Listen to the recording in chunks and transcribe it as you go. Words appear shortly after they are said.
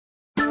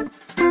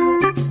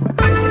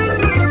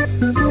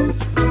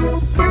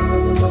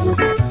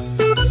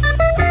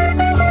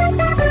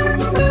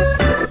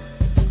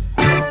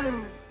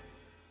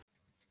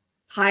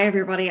Hi,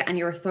 everybody, and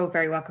you're so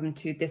very welcome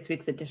to this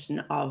week's edition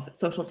of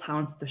Social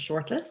Talent, The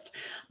Shortlist.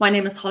 My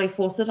name is Holly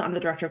Fawcett. I'm the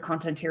Director of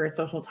Content here at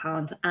Social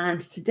Talent, and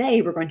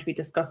today we're going to be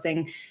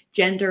discussing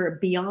gender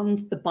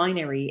beyond the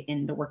binary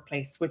in the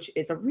workplace, which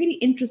is a really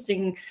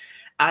interesting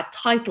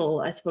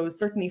title, I suppose,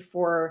 certainly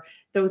for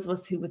those of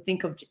us who would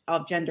think of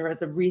gender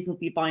as a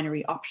reasonably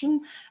binary option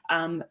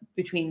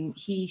between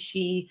he,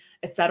 she,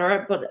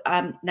 etc. But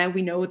now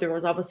we know there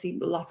was obviously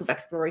lots of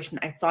exploration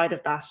outside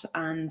of that,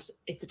 and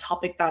it's a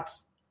topic that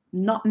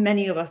not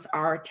many of us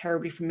are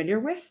terribly familiar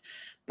with,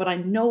 but I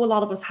know a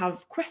lot of us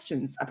have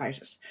questions about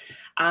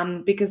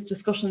it because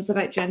discussions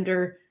about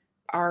gender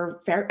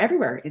are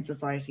everywhere in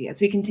society. As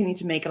we continue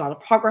to make a lot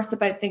of progress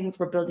about things,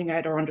 we're building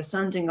out our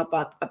understanding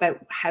about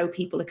how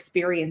people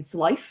experience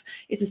life.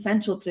 It's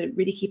essential to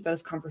really keep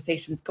those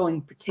conversations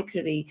going,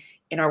 particularly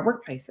in our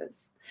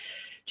workplaces.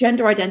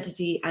 Gender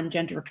identity and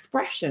gender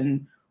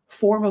expression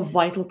form a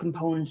vital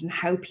component in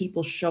how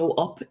people show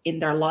up in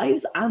their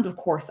lives and, of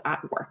course, at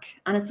work.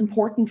 And it's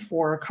important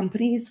for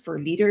companies, for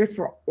leaders,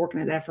 for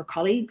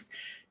colleagues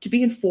to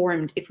be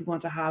informed if we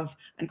want to have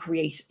and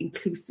create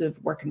inclusive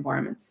work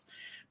environments.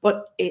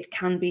 But it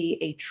can be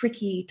a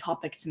tricky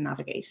topic to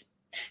navigate.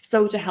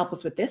 So to help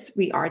us with this,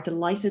 we are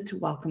delighted to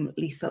welcome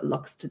Lisa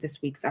Lux to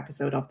this week's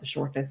episode of The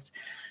Shortlist.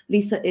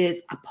 Lisa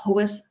is a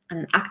poet and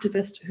an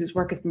activist whose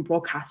work has been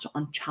broadcast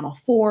on Channel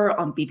 4,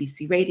 on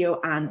BBC Radio,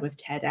 and with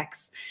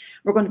TEDx.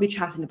 We're going to be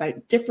chatting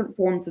about different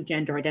forms of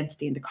gender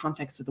identity in the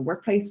context of the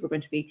workplace. We're going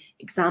to be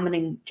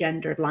examining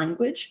gendered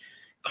language,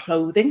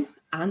 clothing,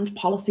 and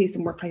policies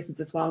in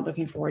workplaces as well.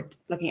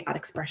 Looking at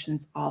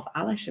expressions of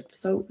allyship.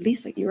 So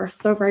Lisa, you are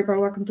so very, very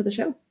welcome to the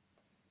show.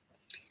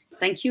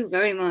 Thank you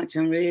very much.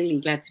 I'm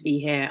really glad to be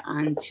here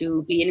and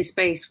to be in a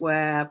space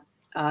where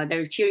there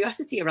is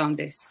curiosity around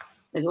this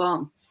as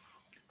well.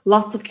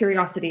 Lots of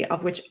curiosity,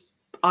 of which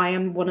I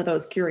am one of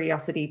those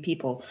curiosity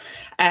people.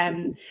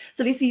 So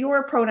Lisa,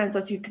 your pronouns,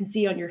 as you can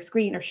see on your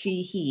screen, are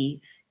she,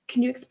 he.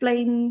 Can you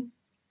explain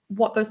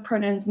what those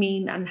pronouns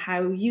mean and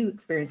how you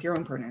experience your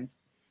own pronouns?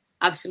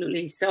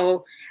 Absolutely.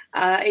 So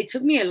it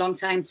took me a long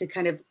time to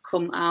kind of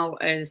come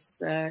out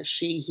as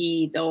she,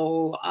 he,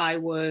 though I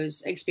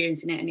was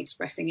experiencing it and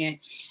expressing it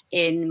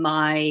in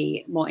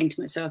my more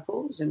intimate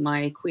circles and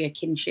my queer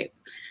kinship,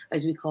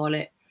 as we call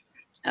it.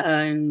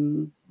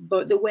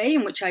 But the way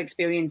in which I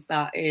experience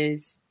that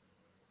is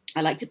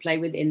I like to play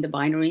within the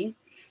binary.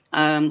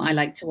 I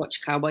like to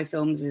watch cowboy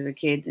films as a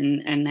kid.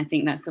 And I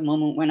think that's the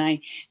moment when I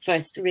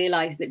first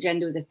realized that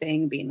gender was a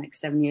thing, being like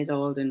 7 years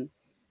old and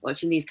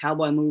watching these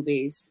cowboy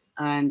movies,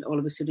 and all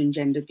of a sudden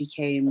gender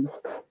became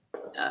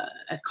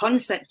a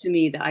concept to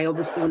me that I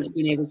obviously wouldn't have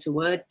been able to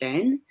word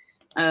then,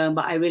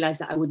 but I realized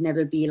that I would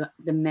never be like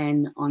the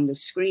men on the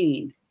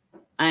screen.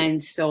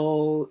 And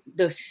so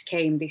thus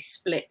came this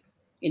split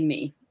in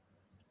me,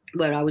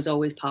 where I was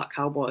always part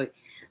cowboy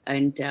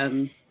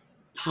and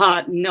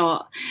part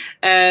not.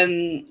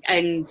 And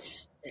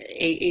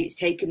it's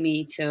taken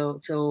me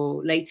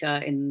till later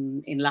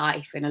in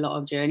life and a lot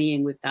of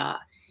journeying with that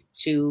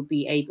to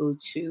be able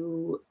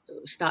to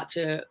start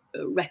to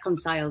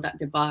reconcile that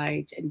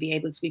divide and be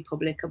able to be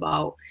public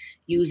about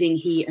using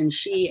he and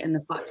she and the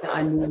fact that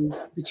I move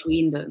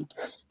between them.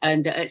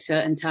 And at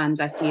certain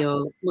times I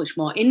feel much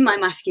more in my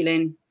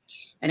masculine,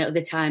 and at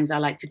other times I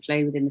like to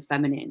play within the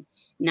feminine.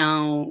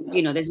 Now,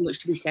 you know, there's much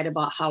to be said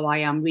about how I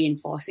am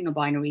reinforcing a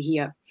binary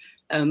here,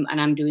 and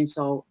I'm doing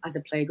so as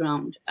a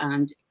playground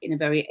and in a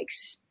very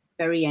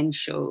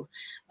experiential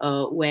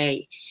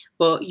way.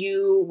 But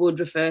you would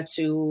refer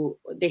to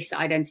this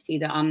identity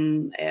that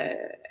I'm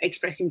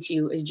expressing to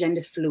you as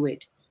gender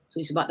fluid. So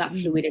it's about that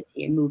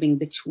fluidity and moving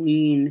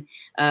between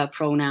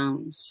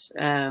pronouns.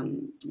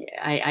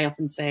 I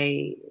often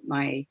say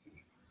my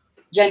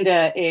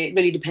gender, it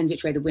really depends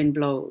which way the wind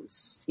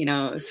blows. You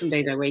know, some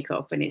days I wake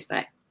up and it's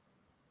like,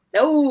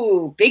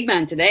 oh, big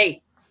man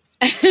today.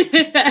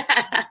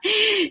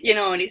 You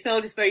know, and it's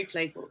all just very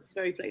playful. It's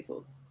very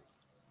playful.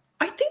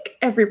 I think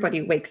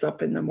everybody wakes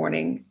up in the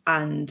morning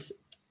and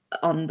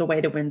on the way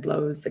the wind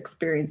blows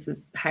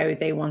experiences how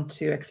they want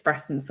to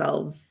express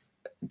themselves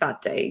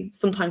that day.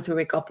 Sometimes we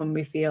wake up and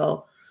we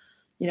feel,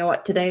 you know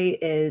what, today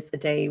is a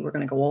day we're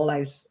going to go all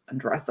out and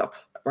dress up.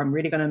 Or I'm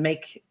really going to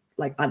make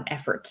like an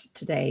effort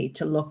today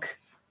to look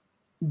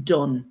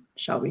done,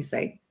 shall we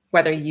say.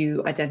 Whether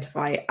you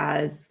identify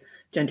as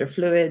gender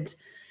fluid,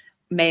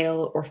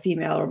 male or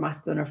female or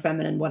masculine or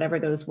feminine, whatever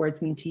those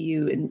words mean to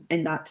you,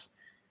 in that,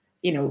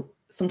 you know,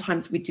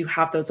 sometimes we do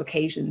have those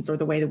occasions, or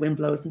the way the wind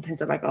blows, sometimes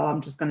they're like, oh, I'm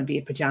just going to be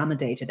a pajama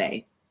day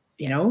today,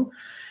 you know?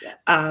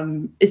 Yeah.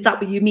 Is that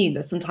what you mean?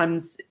 That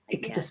sometimes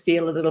it could just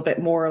feel a little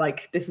bit more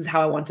like, this is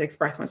how I want to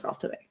express myself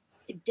today?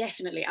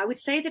 Definitely. I would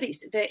say that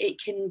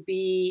it can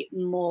be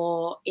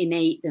more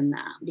innate than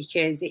that,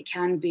 because it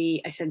can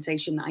be a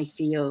sensation that I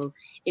feel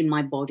in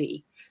my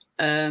body.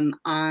 And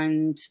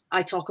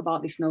I talk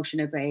about this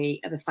notion of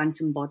a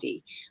phantom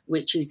body,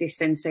 which is this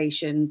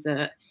sensation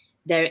that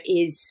there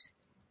is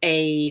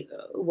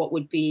what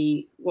would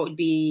be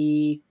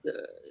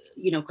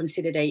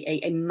considered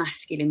a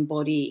masculine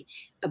body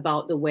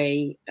about the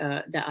way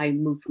that I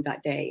move through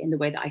that day and the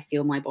way that I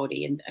feel my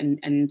body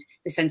and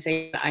the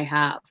sensation that I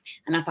have.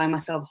 And I find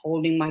myself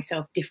holding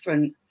myself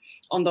different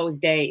on those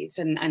days.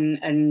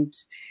 And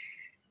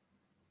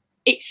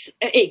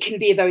it can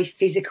be a very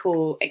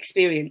physical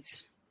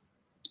experience.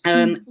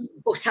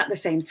 But at the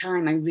same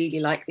time, I really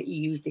like that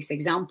you use this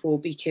example,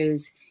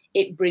 because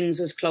it brings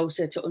us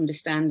closer to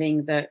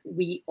understanding that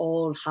we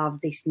all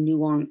have this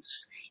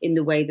nuance in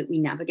the way that we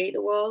navigate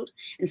the world.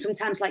 And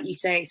sometimes, like you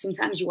say,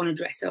 sometimes you want to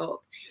dress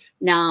up.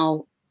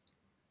 Now,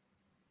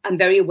 I'm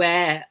very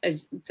aware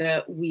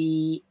that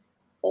we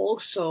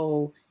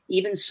also,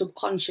 even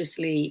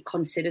subconsciously,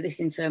 consider this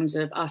in terms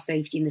of our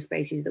safety in the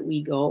spaces that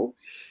we go.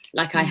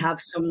 Like I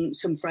have some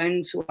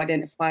friends who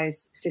identify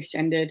as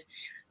cisgendered,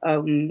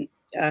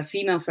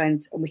 female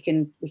friends, and we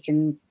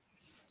can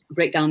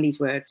break down these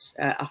words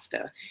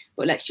after,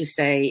 but let's just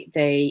say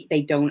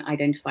they don't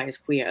identify as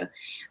queer,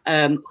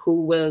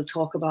 who will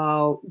talk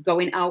about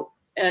going out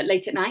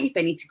late at night if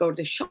they need to go to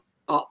the shop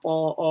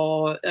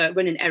or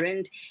run an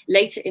errand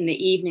later in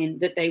the evening,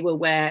 that they will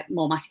wear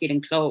more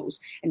masculine clothes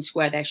and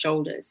square their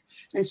shoulders.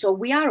 And so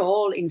we are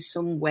all in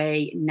some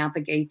way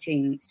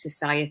navigating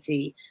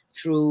society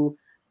through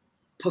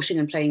pushing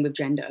and playing with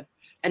gender.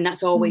 And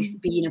that's always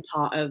been a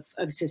part of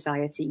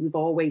society. We've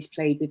always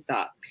played with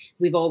that.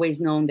 We've always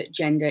known that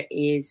gender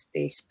is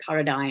this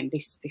paradigm,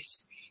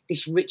 this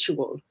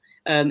ritual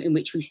in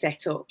which we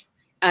set up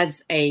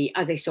as a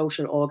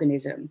social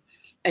organism,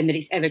 and that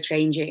it's ever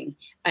changing,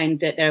 and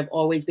that there have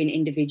always been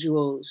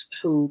individuals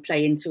who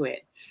play into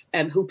it,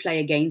 who play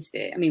against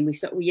it. I mean, we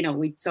saw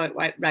it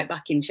right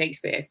back in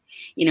Shakespeare.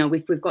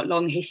 We've got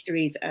long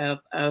histories of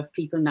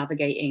people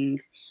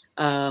navigating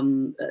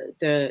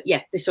the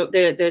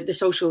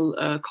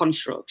social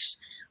constructs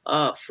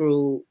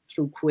through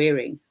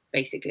queering,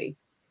 basically.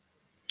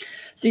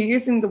 So you're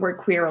using the word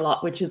queer a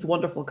lot, which is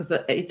wonderful, because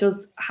it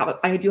does have.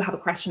 I do have a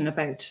question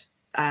about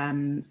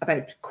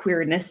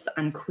queerness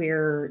and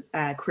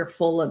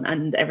queerful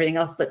and everything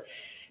else. But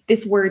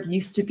this word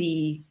used to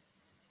be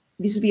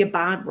a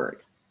bad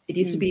word. It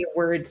used to be a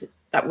word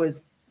that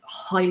was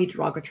highly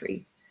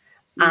derogatory,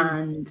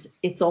 and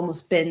it's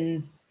almost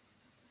been,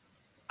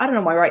 I don't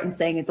know, am I right in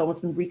saying it's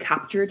almost been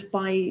recaptured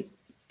by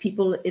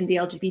people in the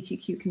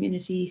LGBTQ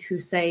community who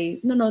say,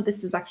 no,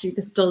 this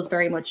does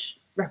very much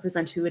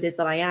represent who it is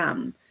that I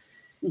am.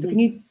 So can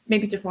you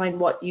maybe define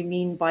what you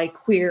mean by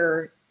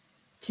queer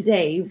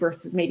today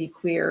versus maybe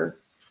queer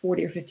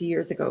 40 or 50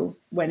 years ago,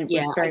 when it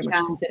was very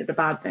much considered a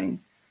bad thing?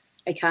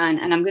 I can,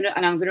 and I'm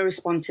gonna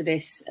respond to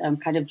this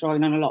kind of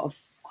drawing on a lot of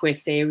queer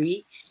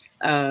theory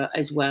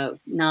as well.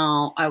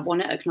 Now, I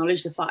want to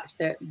acknowledge the fact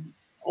that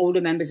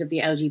older members of the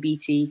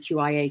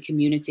LGBTQIA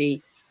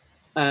community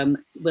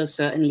will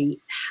certainly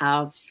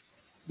have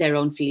their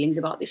own feelings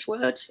about this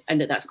word,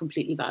 and that's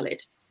completely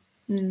valid.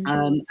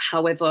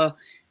 However,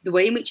 the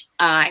way in which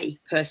I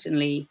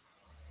personally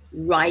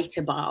write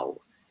about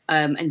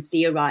and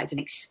theorize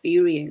and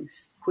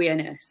experience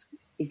queerness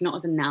is not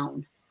as a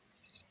noun.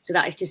 So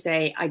that is to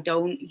say, I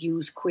don't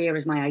use queer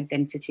as my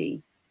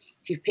identity.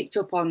 If you've picked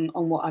up on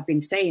what I've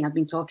been saying, I've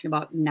been talking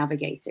about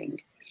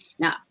navigating.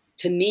 Now,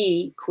 to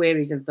me, queer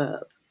is a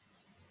verb.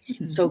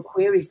 So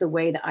queer is the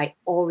way that I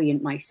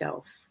orient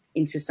myself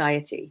in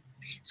society.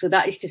 So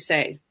that is to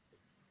say,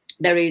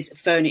 there is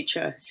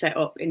furniture set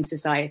up in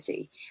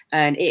society,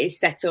 and it is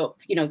set up,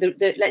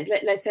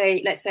 let's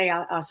say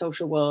our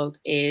social world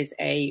is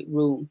a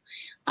room,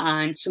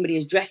 and somebody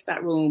has dressed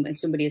that room and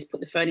somebody has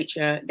put the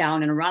furniture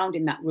down and around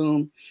in that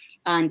room.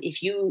 And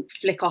if you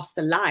flick off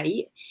the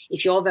light,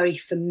 if you're very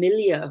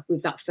familiar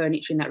with that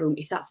furniture in that room,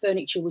 if that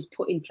furniture was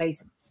put in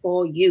place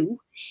for you,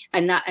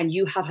 and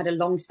you have had a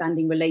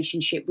long-standing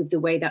relationship with the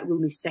way that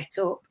room is set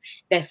up,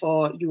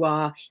 therefore you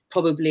are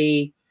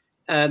probably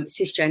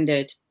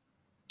cisgendered,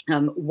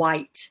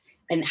 white,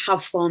 and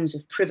have forms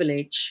of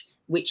privilege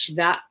which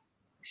that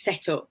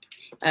setup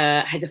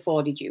has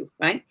afforded you,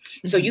 right?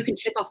 So you can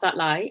flick off that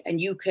light and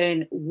you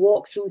can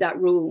walk through that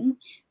room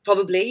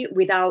probably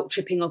without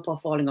tripping up or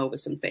falling over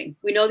something.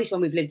 We know this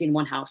when we've lived in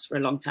one house for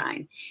a long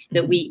time,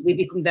 that we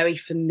become very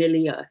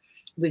familiar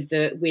with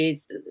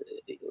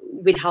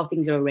how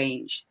things are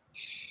arranged.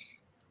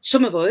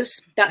 Some of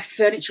us, that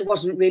furniture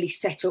wasn't really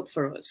set up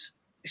for us.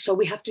 So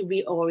we have to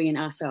reorient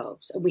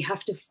ourselves, and we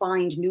have to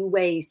find new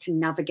ways to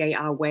navigate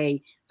our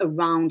way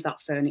around that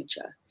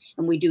furniture.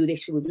 And we do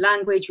this with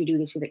language, we do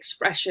this with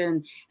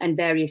expression and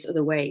various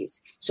other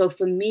ways. So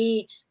for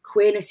me,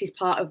 queerness is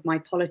part of my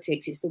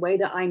politics. It's the way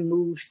that I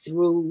move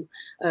through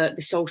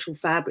the social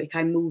fabric.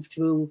 I move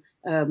through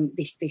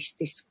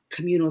this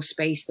communal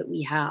space that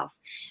we have,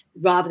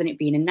 rather than it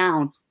being a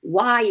noun.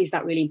 Why is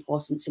that really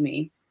important to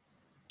me?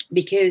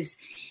 Because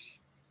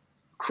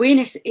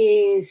queerness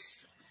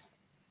is,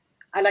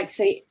 I like to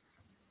say,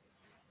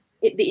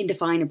 the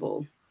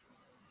indefinable.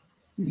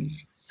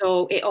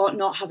 So it ought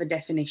not have a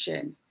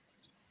definition.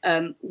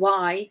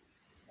 Why?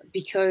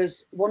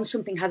 Because once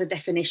something has a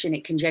definition,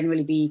 it can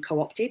generally be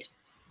co-opted.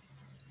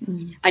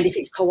 And if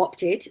it's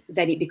co-opted,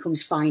 then it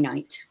becomes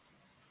finite.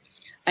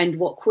 And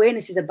what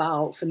queerness is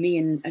about for me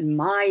and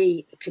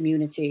my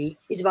community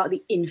is about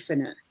the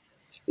infinite.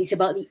 It's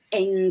about the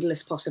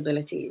endless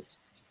possibilities.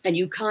 And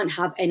you can't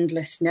have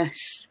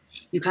endlessness.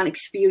 You can't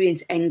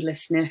experience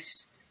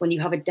endlessness when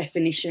you have a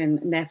definition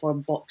and therefore a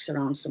box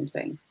around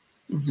something.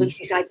 So it's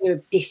this idea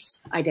of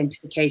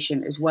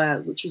disidentification as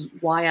well, which is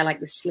why I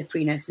like the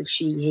slipperiness of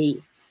she,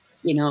 he,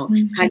 you know,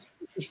 kind of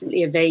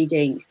consistently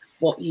evading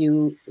what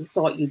you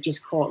thought you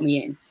just caught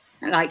me in.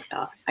 I like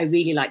that. I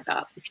really like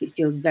that because it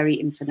feels very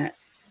infinite.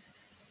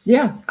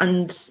 Yeah,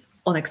 and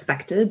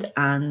unexpected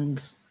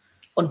and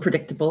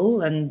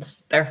unpredictable, and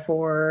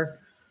therefore,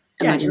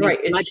 yeah, you're right.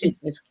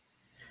 It's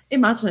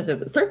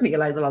imaginative. It certainly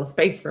allows a lot of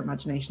space for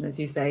imagination, as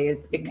you say.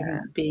 It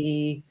can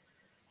be,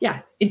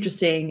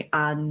 interesting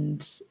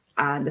and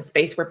a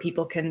space where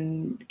people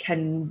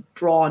can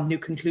draw on new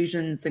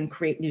conclusions and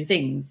create new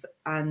things.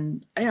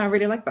 And I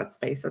really like that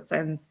space. That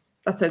sounds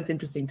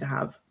interesting to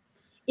have.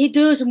 It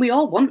does, and we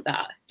all want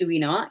that, do we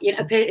not? You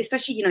know,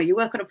 especially, you know, you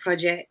work on a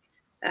project,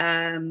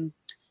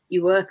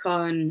 you work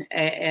on,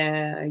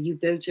 you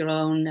build your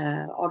own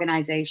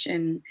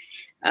organization,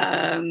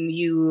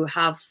 you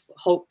have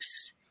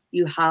hopes,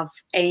 you have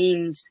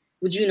aims.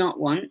 Would you not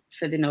want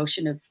for the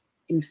notion of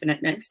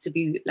infiniteness to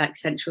be like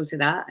central to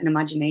that, and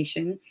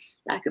imagination?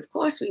 Like, of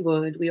course we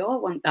would. We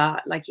all want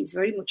that. Like, it's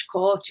very much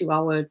core to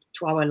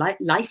our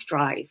life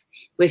drive.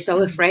 We're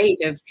so afraid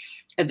of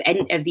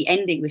the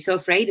ending. We're so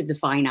afraid of the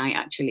finite,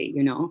 actually,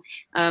 you know.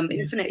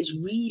 Infinite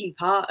is really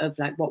part of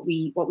like what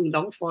we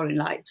long for in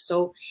life.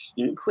 So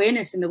in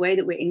queerness and the way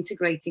that we're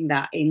integrating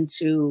that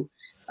into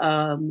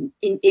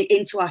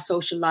into our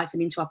social life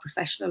and into our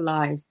professional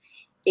lives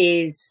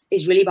is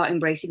really about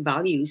embracing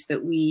values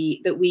that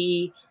we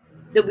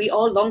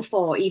all long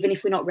for, even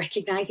if we're not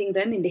recognizing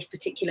them in this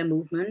particular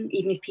movement,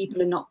 even if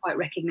people are not quite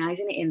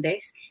recognizing it in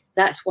this.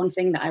 That's one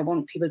thing that I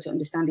want people to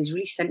understand is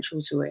really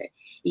central to it.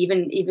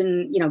 Even,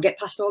 you know, get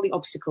past all the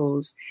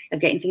obstacles of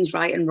getting things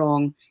right and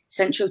wrong.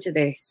 Central to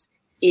this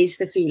is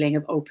the feeling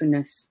of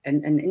openness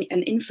and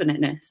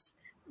infiniteness,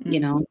 you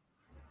know?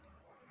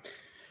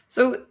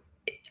 So,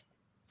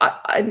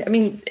 I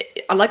mean,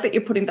 I like that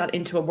you're putting that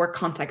into a work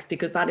context,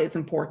 because that is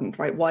important,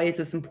 right? Why is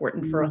this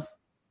important for us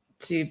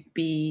to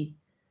be,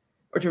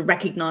 or to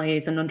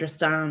recognize and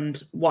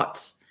understand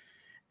what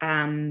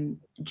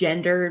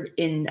gender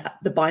in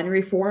the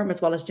binary form,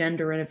 as well as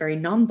gender in a very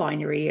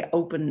non-binary,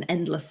 open,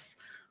 endless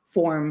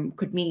form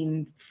could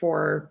mean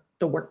for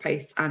the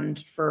workplace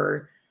and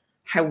for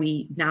how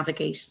we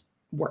navigate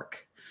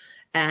work?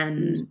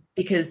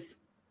 Because,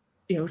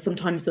 you know,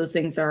 sometimes those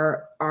things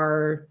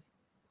are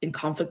in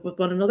conflict with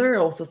one another.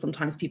 Also,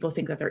 sometimes people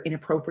think that they're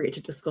inappropriate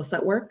to discuss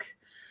at work.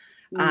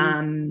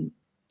 You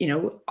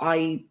know,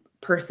 I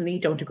personally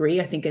don't agree.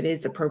 I think it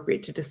is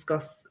appropriate to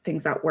discuss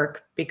things at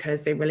work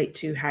because they relate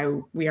to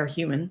how we are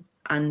human,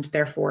 and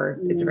therefore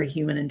it's a very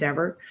human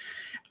endeavor.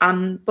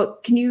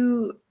 But can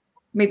you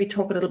maybe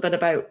talk a little bit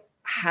about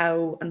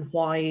how and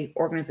why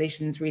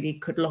organizations really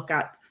could look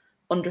at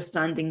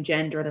understanding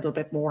gender a little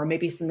bit more,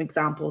 maybe some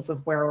examples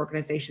of where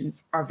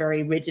organizations are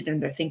very rigid in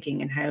their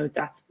thinking and how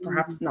that's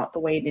perhaps not the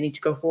way they need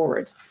to go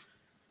forward?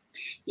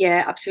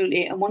 Yeah,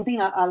 absolutely. And one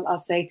thing I'll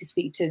say to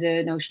speak to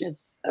the notion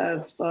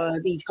of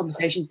these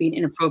conversations being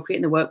inappropriate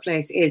in the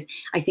workplace is,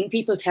 I think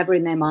people tether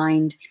in their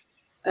mind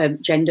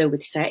gender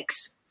with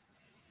sex.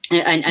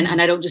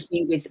 And I don't just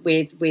mean with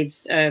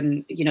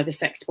you know, the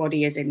sexed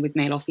body as in with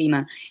male or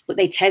female, but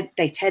they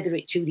tether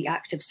it to the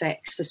act of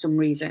sex for some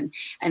reason,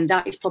 and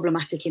that is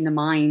problematic in the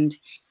mind,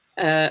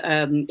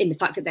 in the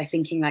fact that they're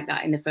thinking like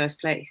that in the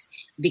first place,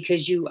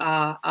 because you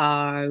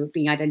are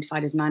being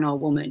identified as man or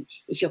woman.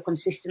 If you're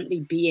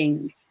consistently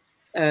being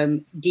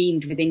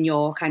deemed within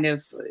your kind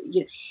of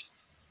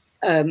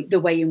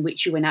the way in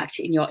which you enact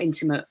it in your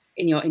intimate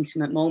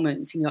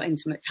moment, in your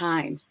intimate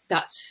time,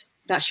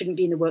 that shouldn't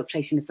be in the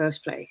workplace in the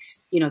first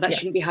place. You know, that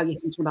shouldn't be how you're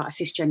thinking about a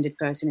cisgendered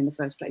person in the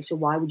first place. So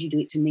why would you do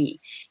it to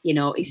me? You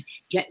know,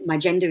 my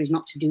gender is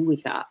not to do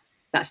with that.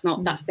 They're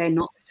not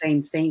the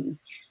same thing.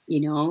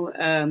 You know,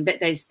 that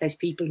there's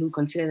people who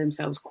consider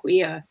themselves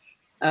queer,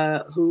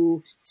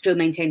 who still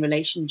maintain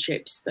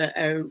relationships that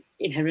are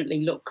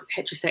inherently look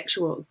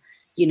heterosexual.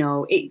 You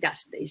know,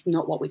 it's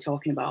not what we're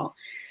talking about.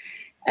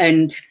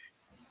 And,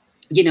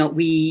 you know,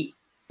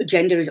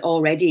 gender is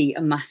already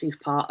a massive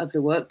part of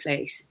the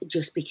workplace.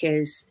 Just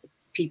because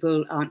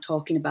people aren't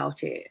talking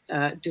about it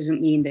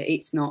doesn't mean that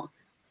it's not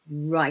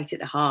right at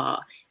the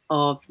heart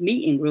of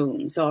meeting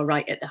rooms or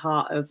right at the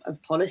heart of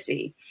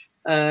policy.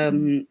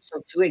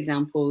 So 2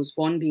 examples,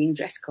 one being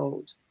dress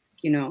code.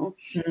 You know,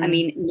 I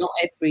mean, not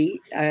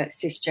every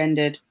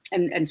cisgendered,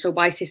 and so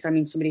by cis I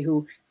mean somebody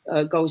who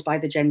goes by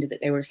the gender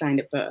that they were assigned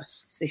at birth.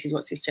 So this is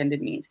what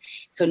cisgendered means.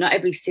 So not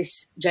every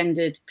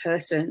cisgendered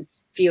person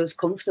feels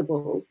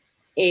comfortable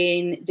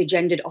in the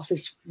gendered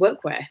office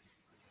workwear,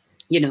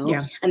 you know,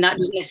 and that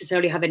doesn't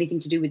necessarily have anything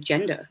to do with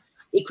gender.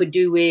 It could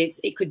do with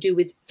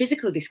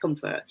physical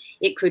discomfort.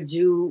 It could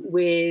do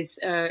with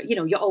you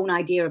know, your own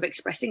idea of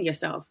expressing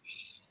yourself.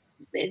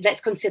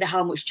 let's consider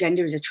how much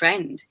gender is a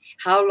trend.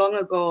 How long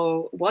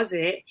ago was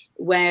it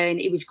when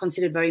it was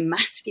considered very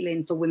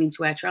masculine for women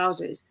to wear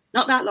trousers?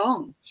 Not that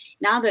long.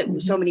 Now that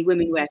so many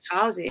women wear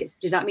trousers,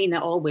 does that mean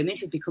that all women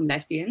have become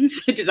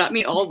lesbians? Does that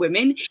mean all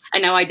women are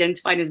now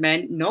identifying as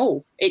men?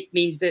 No, it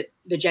means that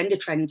the gender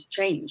trend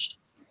changed.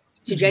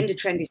 So gender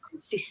trend is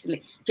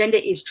gender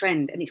is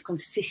trend, and it's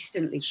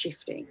consistently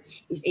shifting.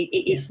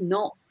 It's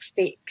not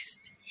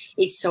fixed.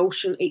 It's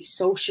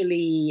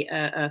socially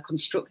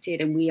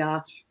constructed, and we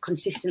are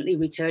consistently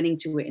returning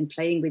to it and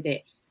playing with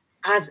it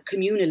as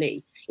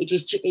communally. It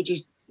just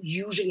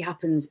usually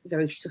happens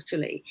very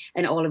subtly,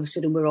 and all of a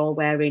sudden we're all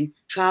wearing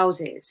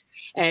trousers.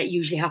 It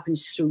usually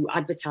happens through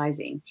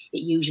advertising.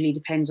 It usually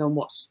depends on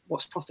what's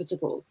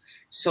profitable.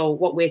 So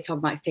what we're talking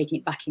about is taking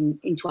it back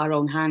into our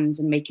own hands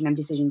and making them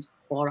decisions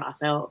for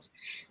ourselves.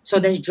 So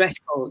there's dress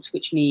codes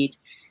which need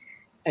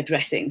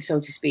addressing, so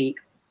to speak,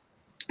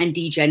 and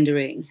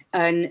degendering.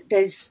 And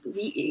there's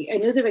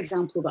another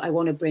example that I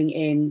want to bring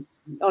in,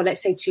 or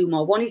let's say two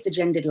more. One is the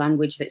gendered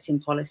language that's in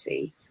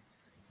policy,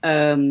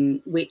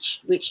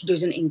 which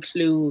doesn't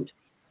include,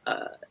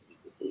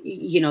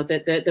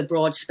 the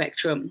broad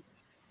spectrum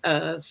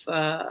of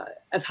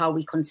how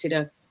we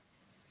consider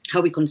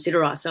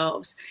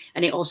ourselves,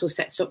 and it also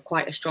sets up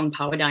quite a strong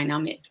power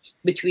dynamic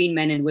between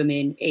men and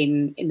women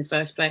in the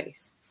first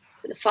place.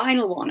 But the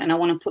final one, and I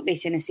want to put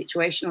this in a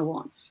situational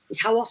one, is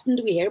how often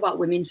do we hear about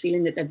women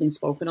feeling that they've been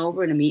spoken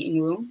over in a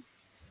meeting room?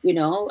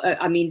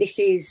 I mean, this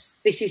is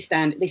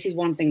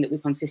one thing that we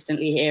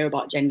consistently hear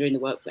about gender in the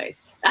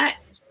workplace.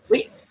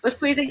 Us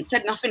queers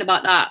said nothing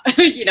about that.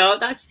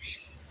 That's.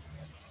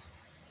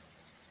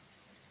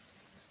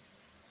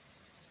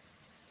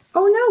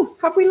 Oh no,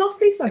 have we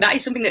lost Lisa? That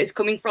is something that is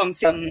coming from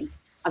some.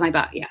 Am I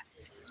back? Yeah.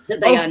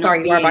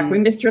 Sorry, you are back. We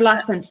missed your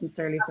last sentence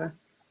there, Lisa.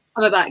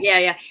 I'm back.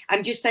 Yeah.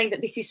 I'm just saying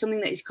that this is something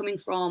that is coming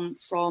from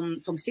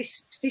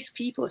cis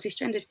people,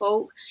 cisgendered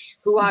folk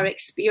who are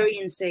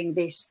experiencing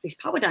this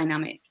power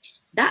dynamic.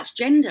 That's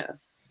gender.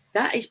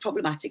 That is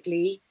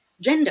problematically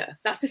gender.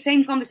 That's the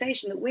same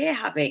conversation that we're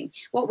having.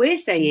 What we're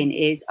saying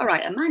is, all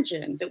right,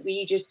 imagine that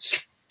we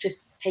just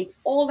take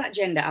all that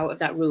gender out of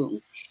that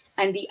room,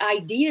 and the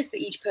ideas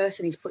that each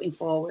person is putting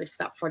forward for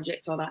that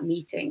project or that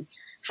meeting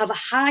have a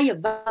higher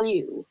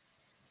value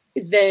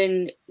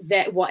than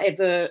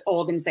whatever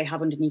organs they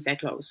have underneath their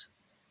clothes.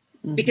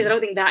 Because I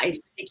don't think that is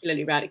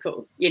particularly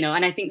radical,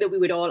 and I think that we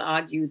would all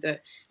argue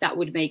that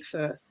would make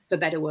for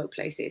better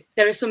workplaces.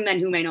 There are some men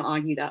who may not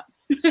argue that,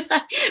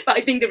 but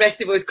I think the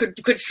rest of us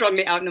could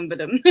strongly outnumber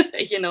them,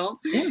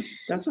 Yeah,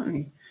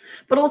 definitely.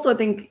 But also I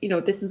think,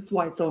 this is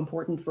why it's so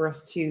important for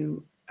us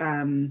to,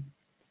 when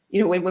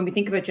we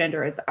think about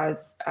gender as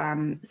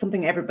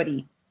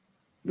something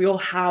we all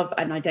have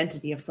an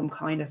identity of some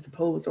kind, I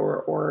suppose,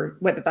 or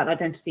whether that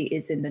identity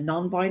is in the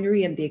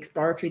non-binary and the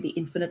exploratory, the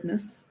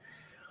infiniteness,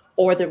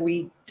 or that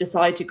we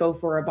decide to go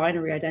for a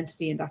binary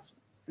identity, and that's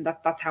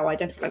how I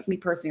identify. Like me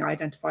personally, I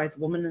identify as a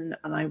woman,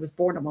 and I was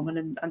born a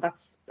woman, and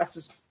that's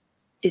just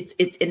it's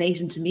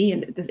innate into me,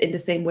 and in the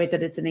same way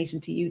that it's innate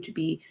into you to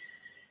be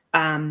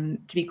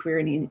queer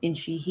in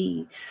she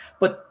he.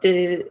 But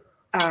the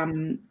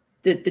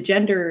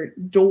gender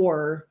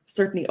door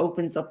certainly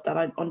opens up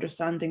that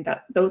understanding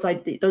that those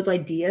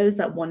ideas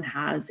that one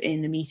has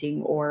in a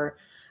meeting or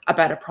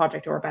about a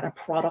project or about a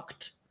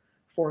product,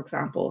 for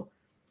example,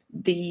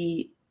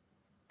 the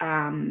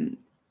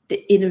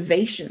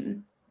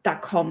innovation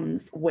that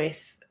comes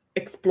with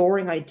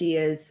exploring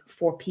ideas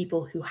for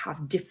people who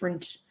have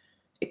different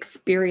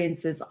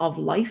experiences of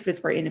life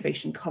is where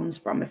innovation comes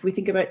from. If we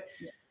think about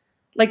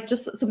like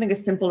just something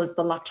as simple as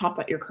the laptop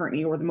that you're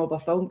currently, or the mobile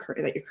phone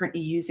that you're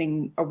currently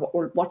using,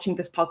 or watching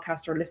this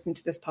podcast or listening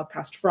to this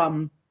podcast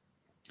from,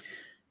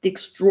 the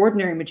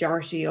extraordinary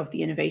majority of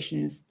the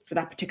innovations for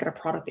that particular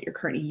product that you're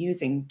currently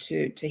using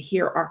to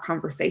hear our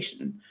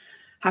conversation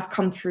have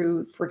come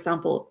through, for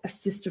example,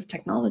 assistive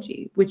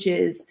technology, which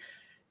is,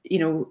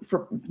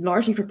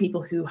 largely for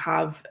people who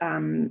have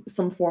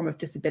some form of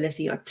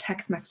disability, like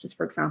text messages,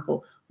 for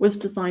example, was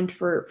designed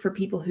for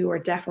people who are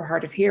deaf or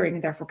hard of hearing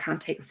and therefore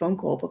can't take a phone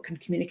call but can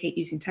communicate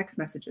using text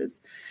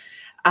messages.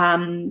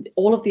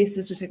 All of the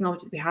assistive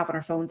technology that we have on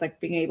our phones, like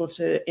being able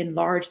to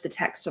enlarge the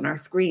text on our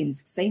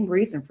screens, same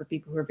reason for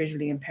people who are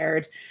visually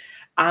impaired,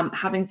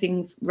 having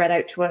things read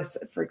out to us,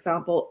 for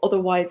example.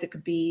 Otherwise, it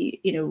could be,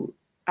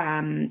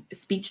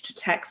 speech to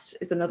text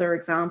is another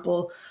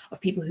example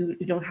of people who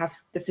don't have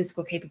the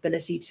physical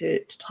capability to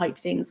type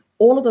things.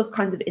 All of those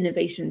kinds of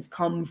innovations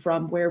come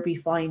from where we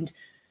find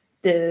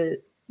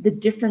the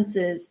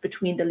differences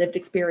between the lived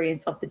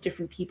experience of the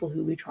different people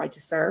who we try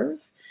to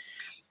serve.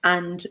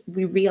 And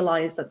we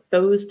realize that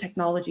those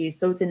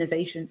technologies, those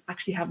innovations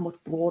actually have much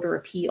broader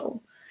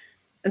appeal.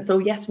 And so,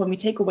 yes, when we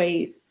take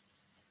away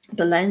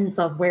the lens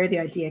of where the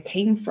idea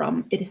came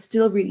from, it is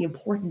still really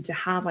important to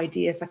have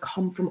ideas that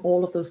come from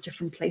all of those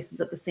different places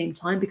at the same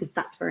time, because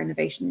that's where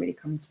innovation really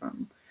comes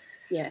from.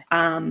 Yeah.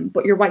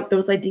 But you're right,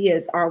 those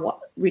ideas are what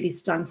really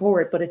stand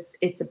forward, but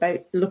it's about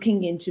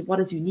looking into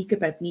what is unique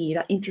about me,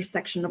 that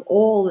intersection of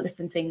all the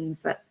different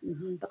things that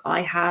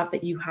I have,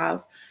 that you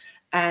have,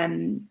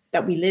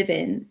 that we live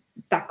in,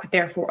 that could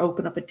therefore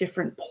open up a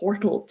different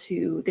portal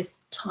to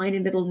this tiny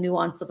little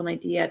nuance of an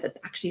idea that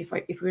actually,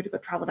 if we were to go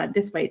travel down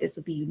this way, this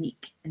would be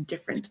unique and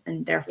different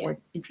and therefore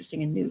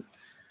interesting and new.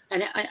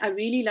 And I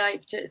really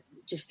like to,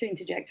 just to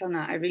interject on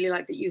that, I really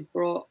like that you've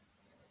brought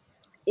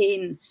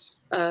in,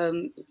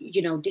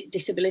 you know,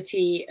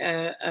 disability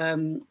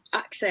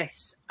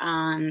access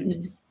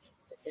and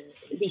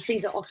these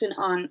things that often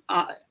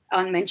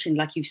aren't mentioned,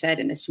 like you've said,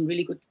 and there's some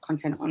really good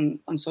content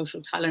on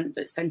social talent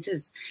that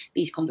centers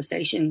these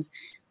conversations.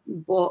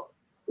 But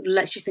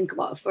let's just think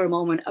about for a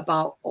moment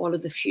about all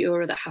of the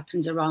furor that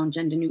happens around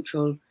gender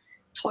neutral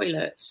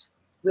toilets.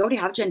 We already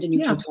have gender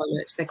neutral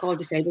toilets. They're called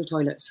disabled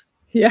toilets.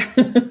 Yeah.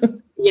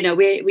 You know,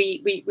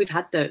 we've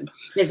had them.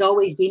 There's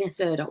always been a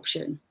third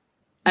option.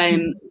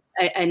 And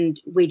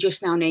we're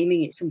just now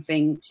naming it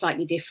something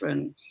slightly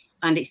different.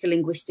 And it's the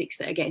linguistics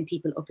that are getting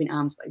people up in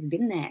arms, but it's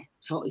been there.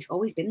 So it's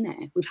always been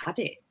there. We've had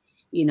it,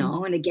 you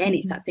know. And again,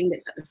 it's that thing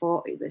that's at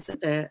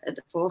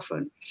the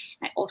forefront.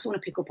 I also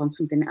want to pick up on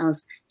something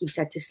else you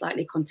said to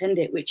slightly contend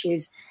it, which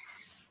is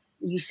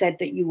you said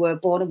that you were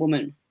born a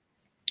woman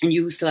and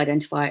you still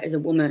identify as a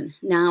woman.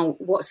 Now,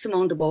 what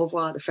Simone de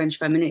Beauvoir, the French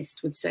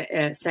feminist, would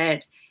say,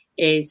 said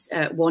is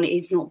one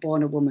is not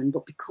born a woman,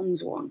 but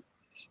becomes one.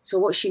 So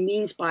what she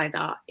means by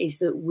that is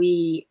that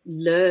we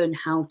learn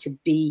how to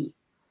be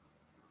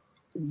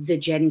the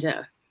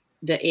gender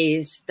that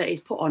is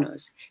put on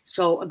us.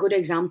 So a good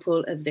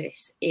example of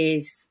this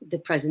is the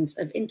presence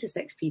of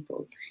intersex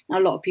people. Now,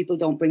 a lot of people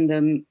don't bring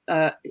them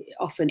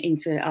often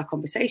into our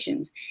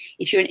conversations.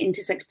 If you're an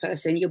intersex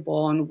person, you're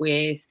born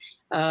with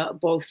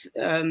both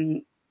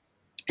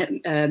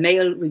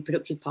male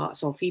reproductive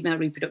parts or female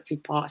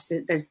reproductive parts.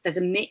 There's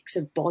a mix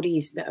of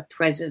bodies that are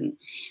present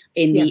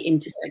in the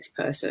intersex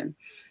person.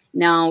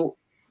 Now,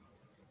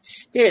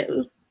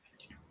 still,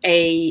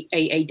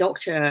 a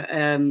doctor,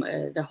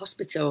 the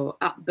hospital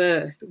at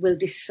birth will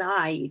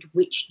decide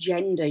which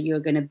gender you're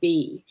going to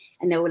be,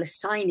 and they will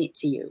assign it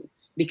to you,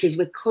 because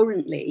we're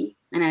currently,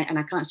 and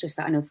I can't stress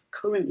that enough,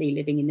 currently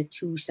living in the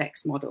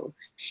two-sex model.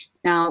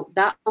 Now,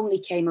 that only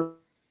came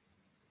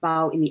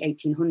about in the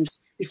 1800s.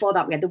 Before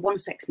that, we had the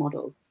one-sex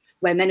model,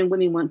 where men and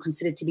women weren't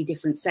considered to be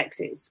different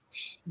sexes.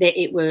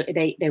 It was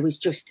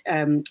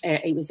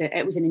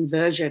an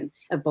inversion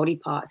of body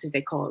parts, as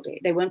they called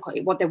it. There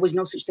was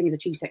no such thing as a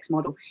two-sex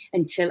model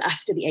until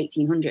after the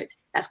 1800s.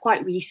 That's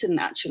quite recent,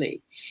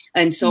 actually.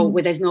 And so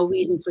there's no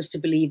reason for us to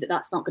believe that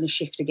that's not going to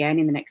shift again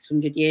in the next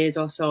 100 years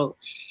or so.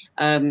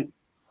 But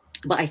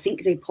I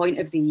think the point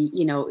of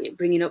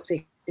bringing up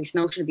this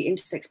notion of the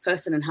intersex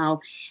person and how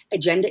a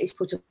gender is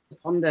put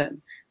upon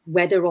them,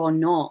 whether or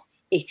not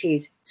it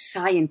is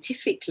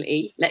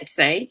scientifically, let's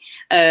say,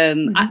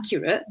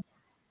 accurate.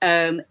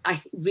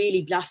 I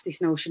really blast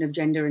this notion of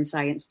gender and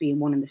science being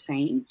one and the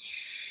same.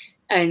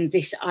 And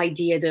this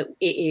idea that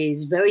it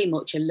is very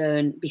much a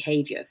learned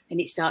behavior, and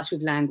it starts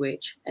with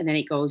language, and then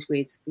it goes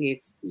with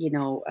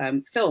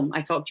film.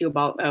 I talked to you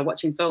about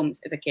watching films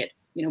as a kid.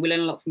 You know, we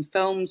learn a lot from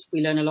films. We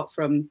learn a lot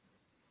from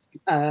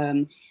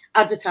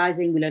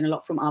advertising. We learn a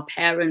lot from our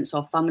parents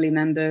or family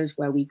members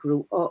where we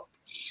grew up.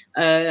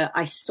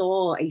 I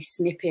saw a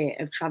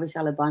snippet of Travis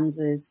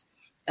Alabanza's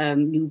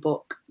new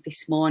book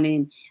this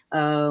morning,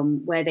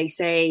 where they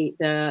say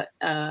that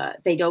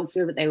they don't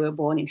feel that they were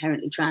born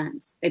inherently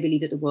trans. They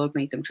believe that the world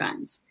made them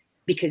trans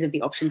because of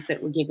the options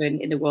that were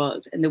given in the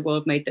world, and the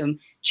world made them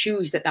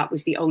choose that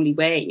was the only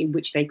way in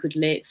which they could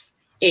live.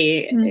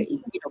 By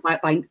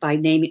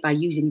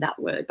using that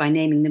word, by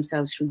naming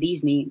themselves through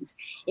these means,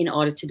 in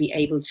order to be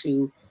able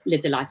to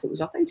live the life that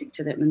was authentic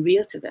to them and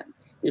real to them.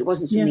 It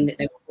wasn't something that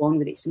they were born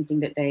with. It's something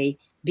that they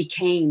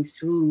became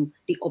through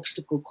the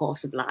obstacle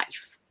course of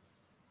life.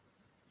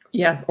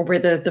 Yeah, or where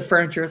the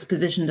furniture is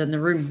positioned in the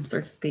room, so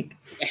to speak.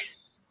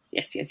 Yes,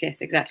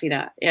 exactly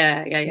that.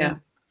 Yeah.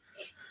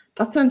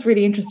 That sounds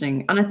really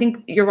interesting. And I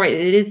think you're right.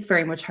 It is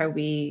very much how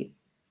we,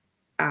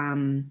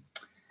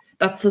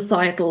 that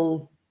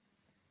societal,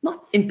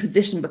 not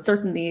imposition, but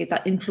certainly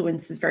that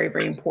influence is very,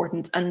 very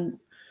important. And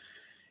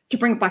to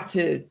bring it back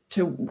to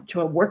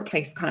a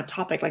workplace kind of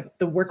topic, like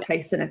the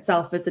workplace in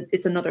itself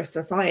is another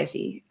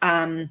society.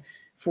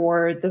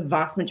 For the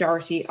vast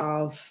majority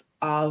of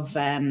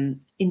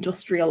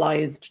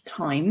industrialized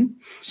time,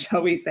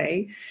 shall we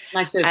say?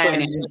 Nice way of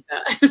putting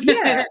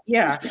it.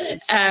 Yeah.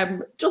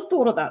 Just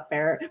thought of that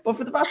there. But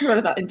for the vast majority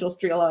of that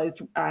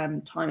industrialized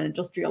time and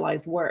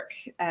industrialized work,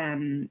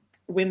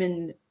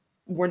 women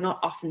were not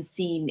often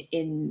seen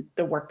in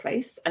the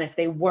workplace, and if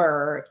they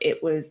were,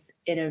 it was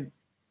a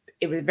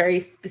very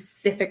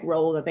specific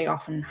role that they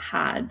often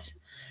had.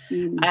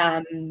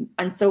 And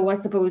so I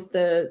suppose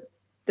the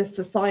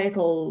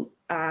societal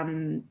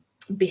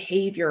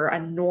behavior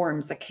and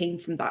norms that came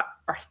from that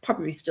are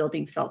probably still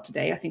being felt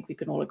today. I think we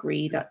can all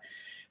agree that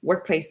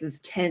workplaces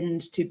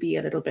tend to be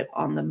a little bit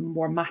on the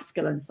more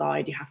masculine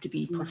side. You have to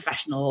be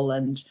professional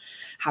and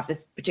have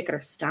this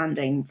particular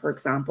standing, for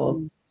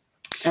example.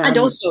 And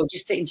also,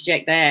 just to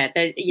interject there,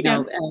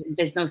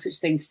 there's no such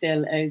thing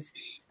still as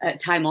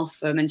time off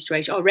for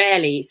menstruation, or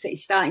rarely.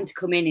 It's starting to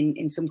come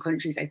in some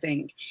countries, I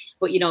think.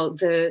 But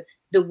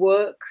the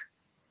work,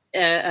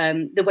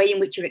 the way in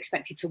which you're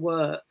expected to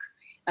work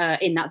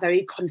in that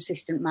very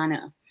consistent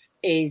manner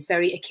is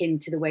very akin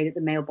to the way that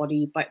the male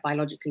body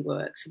biologically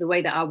works. So the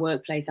way that our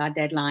workplace, our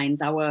deadlines,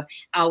 our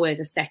hours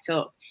are set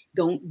up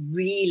don't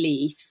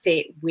really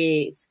fit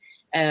with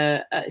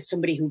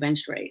somebody who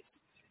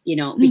menstruates.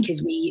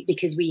 Because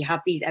we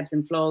have these ebbs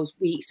and flows.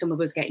 Some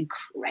of us get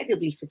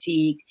incredibly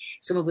fatigued.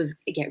 Some of us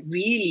get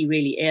really,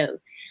 really ill,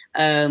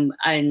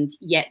 and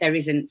yet there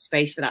isn't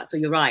space for that. So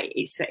you're right.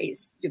 It's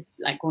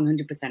like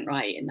 100%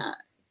 right in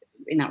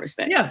that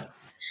respect. Yeah,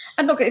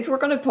 and look, if we're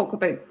going to talk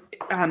about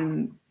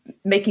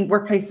making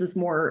workplaces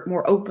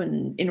more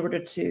open in order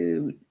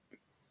to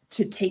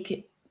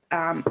take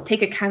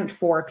account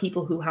for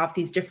people who have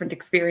these different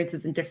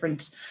experiences and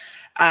different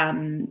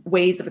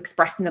ways of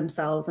expressing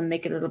themselves, and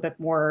make it a little bit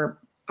more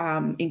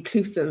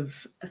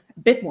inclusive,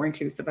 I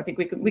think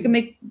we can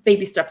make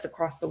baby steps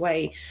across the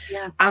way.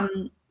 Yeah.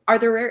 Are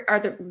there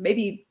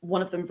maybe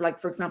one of them, like,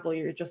 for example,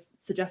 you're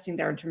just suggesting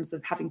there in terms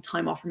of having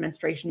time off from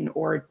menstruation,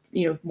 or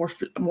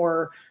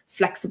more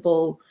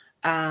flexible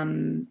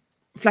time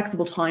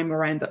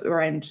around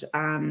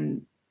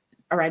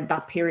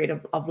that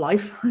period of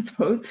life, I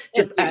suppose,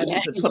 to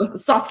put a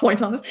soft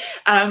point on it.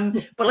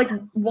 But like,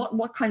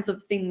 what kinds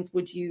of things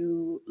would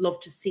you love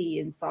to see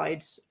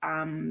inside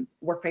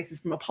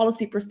workplaces from a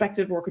policy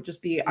perspective, or could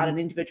just be at an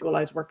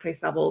individualized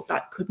workplace level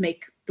that could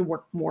make the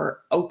work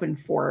more open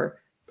for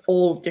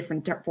all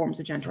different forms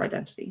of gender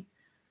identity?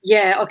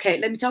 Yeah, okay.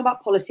 Let me talk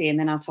about policy, and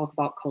then I'll talk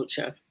about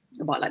culture,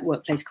 about like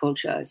workplace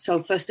culture.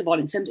 So first of all,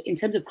 in terms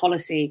of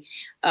policy,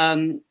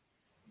 we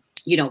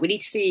need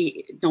to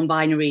see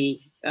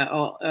non-binary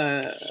or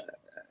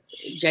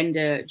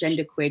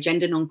genderqueer,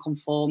 gender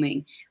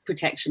non-conforming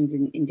protections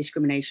in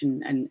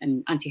discrimination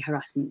and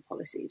anti-harassment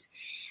policies.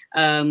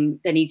 There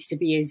needs to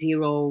be a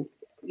zero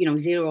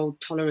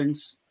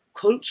tolerance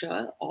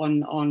culture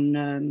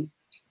on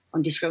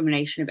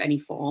discrimination of any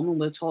form, and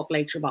we'll talk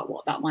later about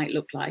what that might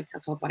look like.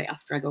 I'll talk about it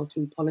after I go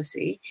through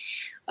policy.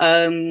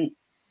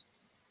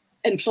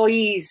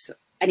 Employees,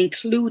 and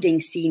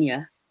including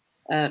senior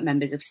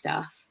members of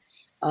staff,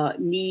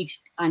 need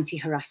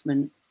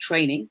anti-harassment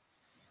training,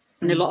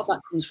 and a lot of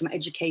that comes from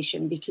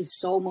education, because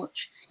so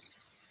much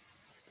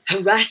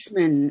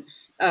harassment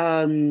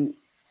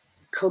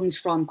comes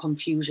from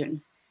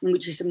confusion,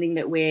 which is something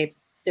that we're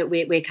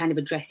kind of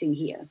addressing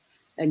here.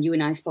 And you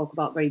and I spoke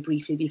about very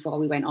briefly before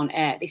we went on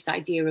air, this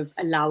idea of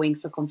allowing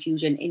for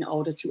confusion in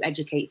order to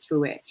educate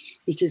through it,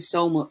 because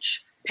so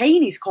much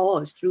pain is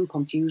caused through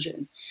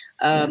confusion.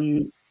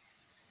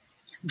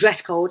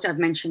 Dress codes, I've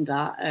mentioned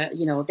that,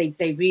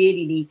 they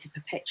really need to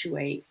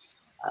perpetuate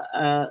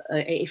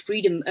a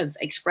freedom of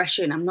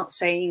expression. I'm not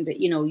saying that,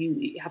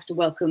 you have to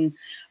welcome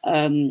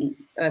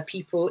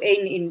people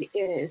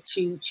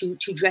to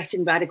dress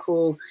in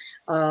radical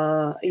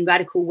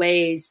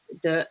ways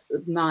that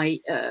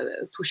might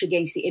push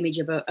against the image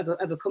of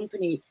a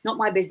company. Not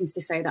my business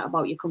to say that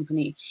about your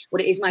company.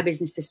 What it is my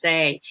business to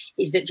say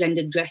is that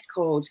gender dress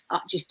codes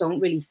just don't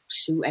really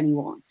suit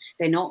anyone.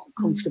 They're not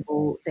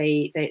comfortable.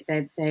 They're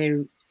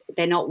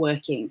not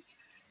working.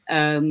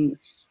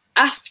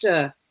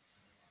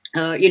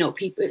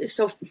 People.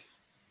 So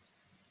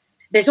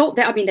there's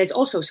also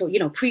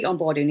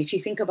pre-onboarding. If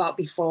you think about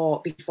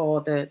before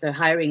the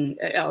hiring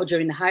or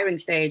during the hiring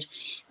stage,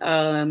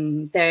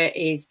 there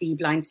is the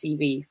blind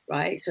CV,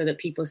 right? So that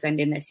people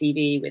send in their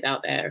CV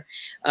without their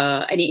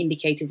any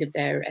indicators of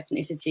their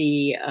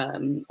ethnicity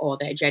or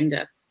their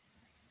gender,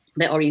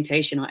 their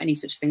orientation, or any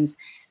such things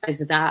as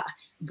that.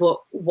 But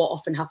what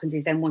often happens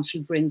is then once you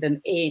bring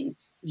them in,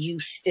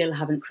 you still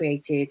haven't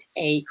created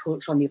a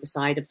culture on the other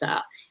side of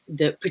that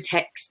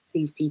protects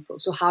these people.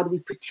 So how do we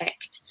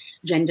protect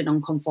gender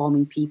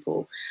non-conforming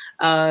people?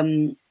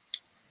 One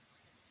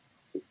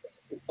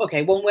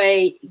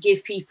way,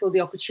 give employees the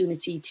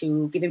opportunity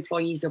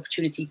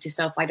to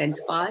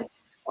self-identify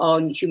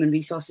on human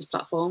resources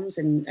platforms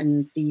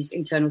and these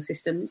internal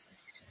systems.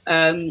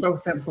 So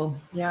simple.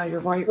 Yeah, you're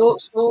right.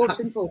 So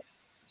simple.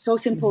 So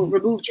simple. Mm-hmm.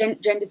 Remove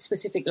gendered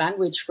specific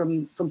language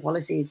from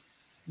policies.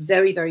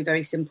 Very, very,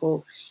 very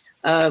simple.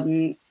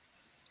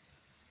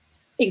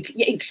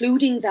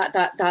 Including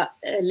that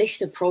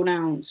list of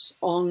pronouns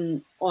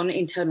on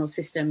internal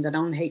systems and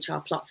on HR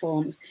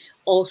platforms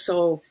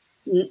also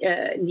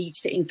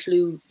needs to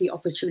include the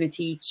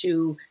opportunity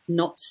to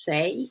not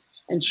say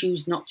and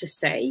choose not to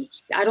say.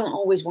 I don't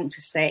always want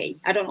to say.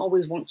 I don't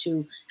always want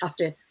to have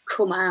to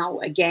come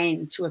out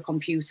again to a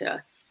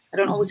computer. I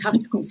don't always have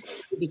to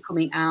constantly be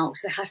coming out.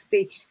 So there has to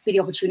be the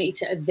opportunity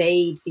to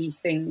evade these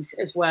things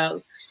as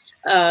well.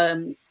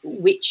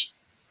 Which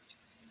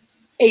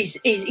is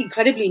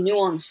incredibly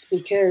nuanced,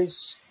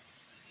 because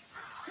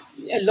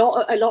a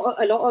lot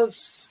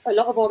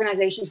of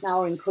organizations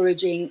now are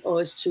encouraging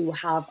us to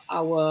have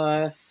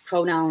our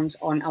pronouns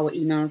on our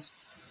emails.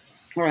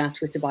 or our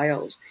Twitter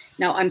bios.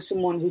 Now, I'm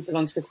someone who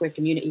belongs to the queer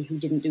community who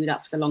didn't do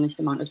that for the longest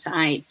amount of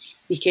time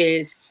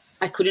because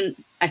I couldn't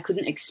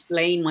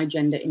explain my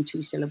gender in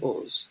 2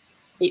 syllables.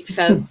 It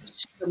felt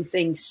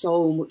something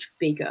so much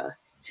bigger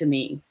to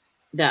me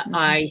that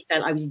I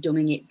felt I was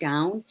dumbing it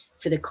down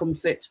for the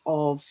comfort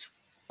of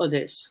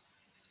others.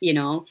 You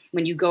know,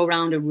 when you go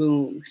around a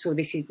room, so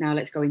this is now,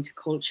 let's go into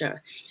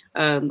culture.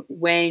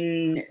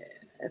 When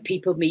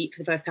people meet for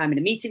the first time in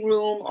a meeting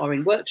room or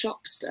in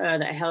workshops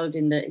that are held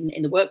in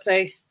the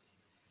workplace,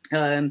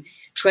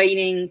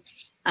 training,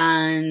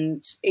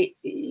 and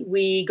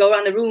we go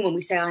around the room and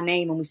we say our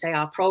name and we say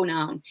our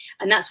pronoun,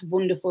 and that's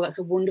wonderful. That's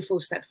a wonderful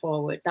step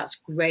forward. That's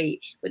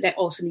great, but there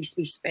also needs to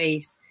be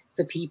space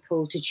for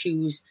people to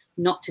choose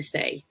not to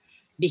say,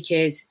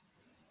 because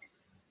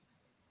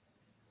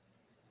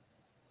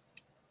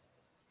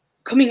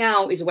coming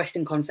out is a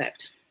Western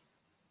concept.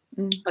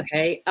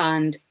 Okay,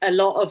 and a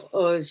lot of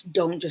us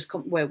don't just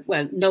come, well,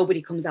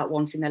 nobody comes out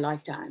once in their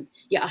lifetime.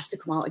 You're asked to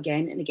come out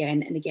again and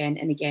again and again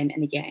and again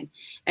and again.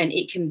 And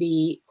it can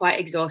be quite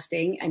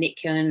exhausting, and it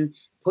can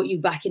put you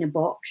back in a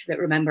box that,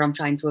 remember, I'm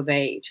trying to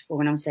evade for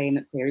when I'm saying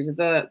that queer is a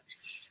verb.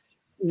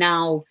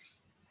 Now,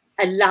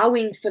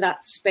 allowing for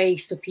that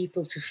space for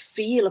people to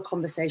feel a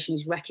conversation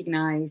is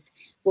recognized,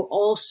 but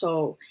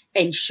also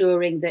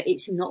ensuring that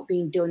it's not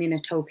being done in a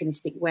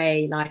tokenistic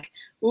way, like,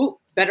 oh,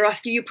 better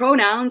ask you your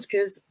pronouns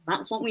because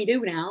that's what we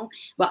do now,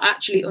 but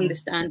actually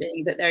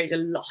understanding that there is a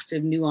lot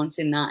of nuance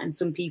in that, and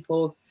some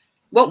people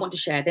won't want to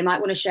share. They might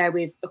want to share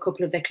with a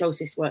couple of their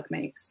closest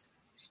workmates.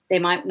 They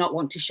might not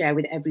want to share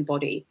with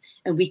everybody,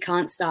 and we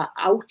can't start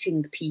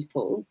outing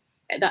people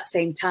at that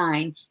same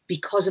time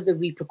because of the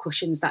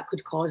repercussions that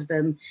could cause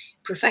them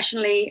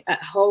professionally,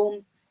 at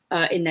home,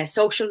 in their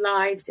social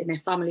lives, in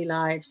their family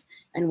lives,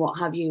 and what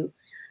have you.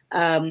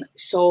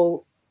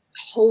 So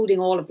holding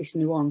all of this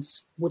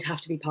nuance would have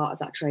to be part of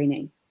that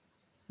training.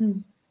 Does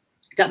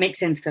that make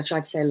sense? Because I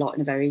tried to say a lot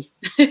in a very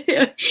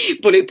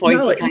bullet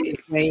pointy kind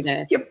of way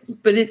there. Yeah,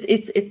 but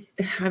it's.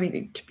 I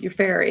mean, to be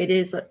fair, it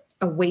is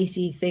a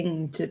weighty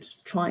thing to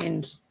try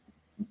and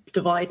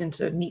divide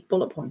into neat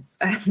bullet points,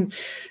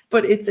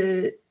 but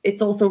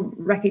it's also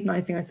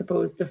recognizing, I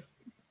suppose,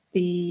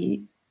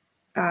 the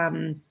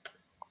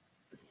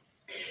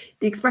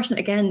expression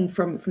again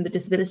from the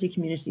disability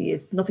community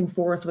is nothing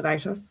for us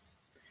without us.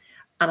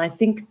 And I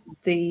think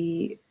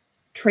the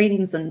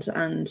trainings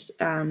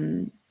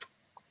and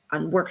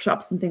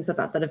workshops and things like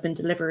that have been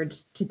delivered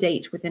to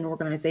date within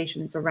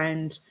organizations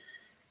around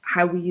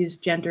how we use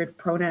gendered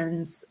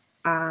pronouns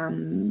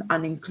and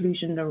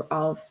inclusion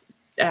of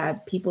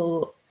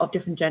people of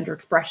different gender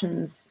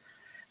expressions,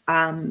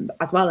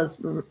 as well as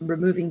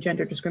removing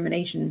gender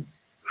discrimination,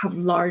 have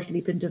largely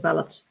been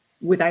developed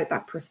without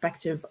that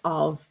perspective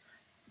of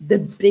the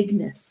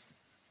bigness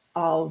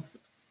of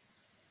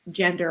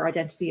gender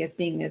identity as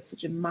being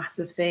such a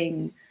massive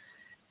thing.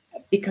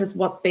 Because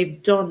what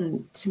they've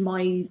done, to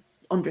my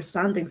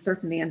understanding,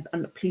 certainly, and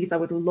please, I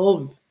would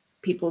love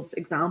people's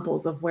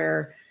examples of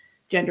where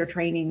gender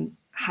training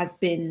has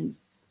been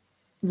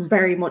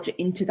very much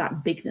into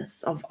that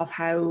bigness of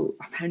how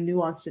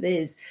nuanced it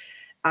is,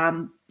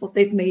 but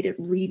they've made it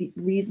really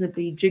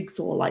reasonably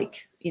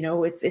jigsaw-like. You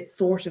know, it's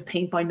sort of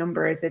paint by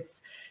numbers.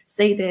 It's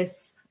say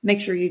this, make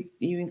sure you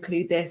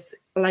include this,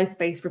 allow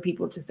space for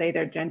people to say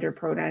their gender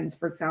pronouns,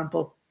 for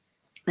example,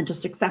 and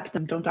just accept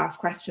them, don't ask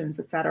questions,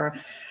 etc.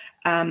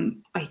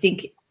 I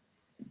think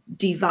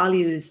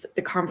devalues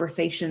the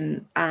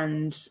conversation,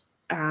 and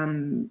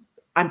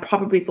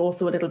probably is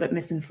also a little bit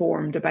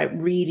misinformed about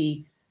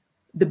really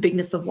the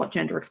bigness of what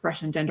gender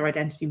expression, gender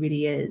identity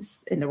really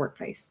is in the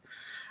workplace.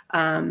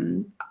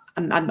 And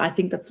I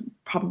think that's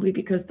probably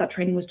because that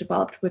training was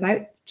developed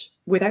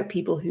without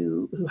people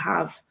who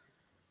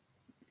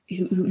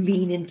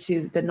lean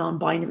into the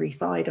non-binary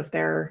side of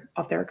their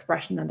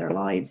expression and their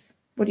lives.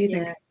 What do you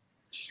think?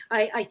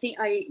 I think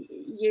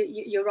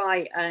you're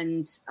right,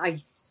 and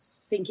I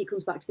think it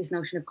comes back to this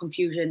notion of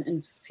confusion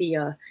and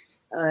fear,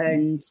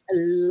 and a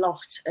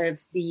lot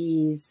of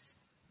these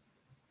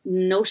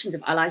notions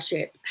of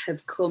allyship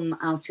have come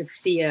out of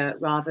fear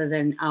rather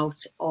than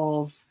out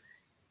of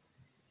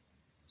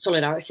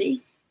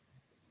solidarity.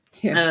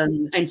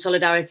 And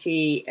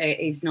solidarity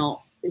is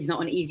not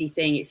an easy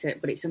thing.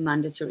 But it's a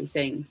mandatory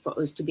thing for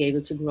us to be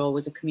able to grow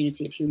as a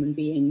community of human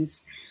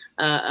beings,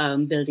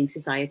 building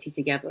society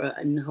together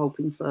and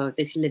hoping for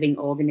this living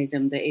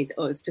organism that is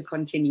us to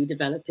continue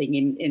developing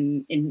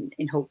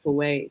in hopeful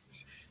ways.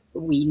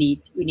 We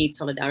need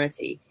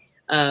solidarity,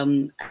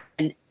 and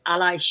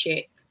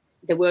allyship.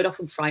 The word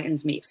often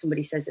frightens me. If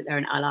somebody says that they're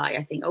an ally,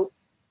 I think, oh,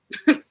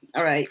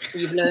 all right, so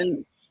you've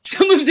learned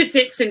some of the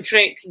tips and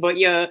tricks, but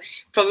you're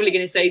probably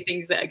going to say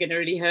things that are going to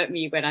really hurt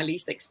me when I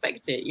least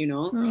expect it, you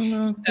know?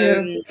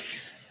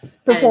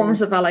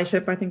 Performative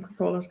allyship, I think we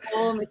call it.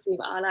 Performative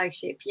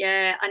allyship,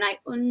 yeah. And I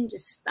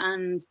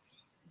understand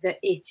that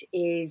it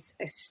is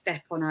a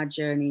step on our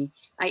journey.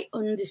 I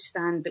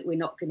understand that we're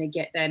not going to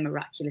get there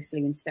miraculously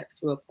and step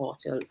through a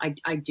portal.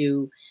 I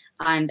do,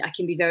 and I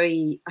can be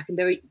very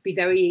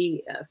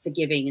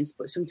forgiving,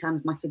 but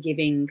sometimes my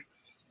forgiving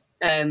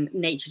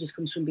nature just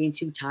comes from being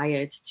too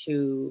tired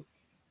to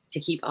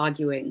keep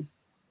arguing,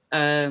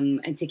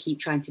 and to keep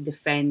trying to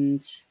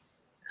defend.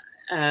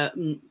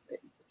 I'm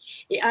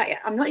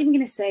not even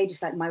going to say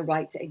just like my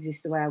right to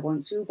exist the way I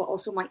want to, but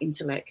also my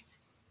intellect.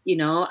 You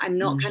know, I'm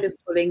not kind of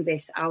pulling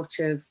this out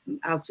of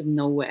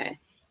nowhere.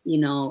 You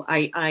know,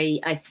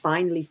 I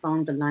finally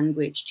found the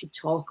language to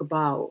talk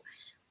about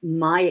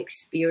my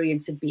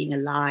experience of being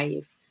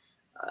alive,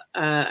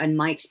 and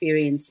my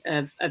experience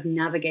of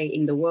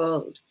navigating the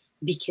world,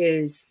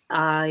 because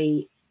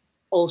I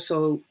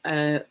also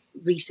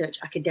research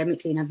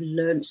academically and I've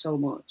learned so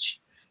much.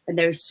 And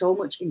there is so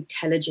much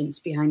intelligence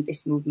behind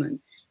this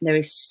movement. There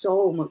is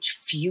so much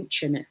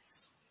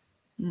futureness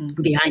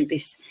behind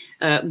this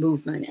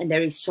movement, and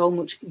there is so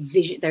much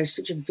vision. There's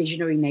such a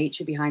visionary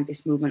nature behind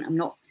this movement. I'm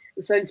not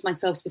referring to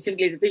myself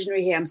specifically as a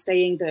visionary here. I'm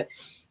saying that,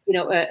 you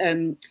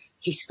know,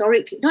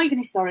 historically, not even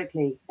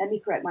historically, let me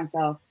correct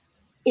myself,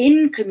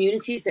 in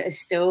communities that are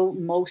still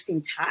most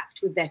intact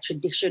with their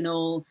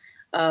traditional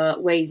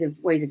ways of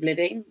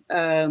living,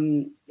 a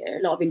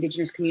lot of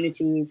indigenous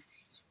communities,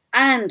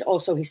 and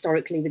also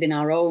historically within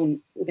our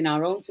own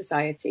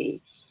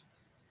society,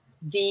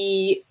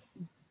 the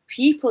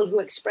people who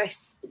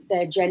expressed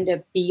their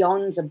gender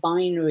beyond the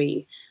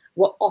binary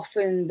were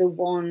often the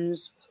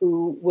ones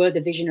who were the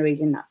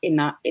visionaries in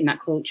that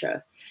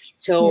culture.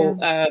 So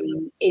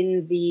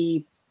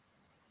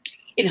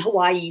in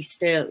Hawaii,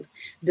 still,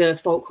 the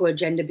folk who are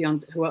gender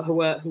beyond,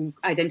 who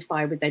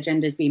identify with their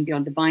gender as being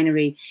beyond the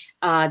binary,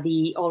 are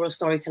the oral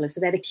storytellers.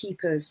 So they're the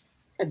keepers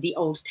of the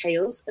old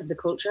tales of the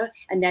culture,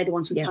 and they're the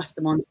ones who pass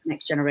them on to the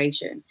next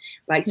generation,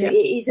 right? So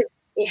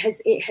it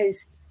has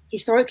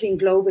historically and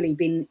globally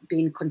been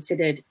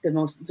considered the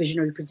most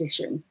visionary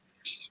position,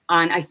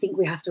 and I think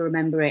we have to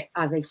remember it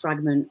as a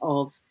fragment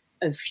of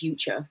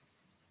future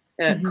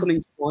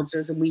coming towards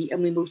us, and we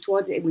move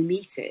towards it and we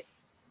meet it.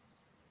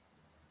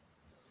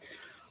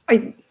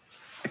 I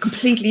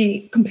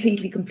completely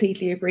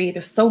agree.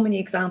 There's so many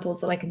examples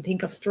that I can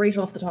think of straight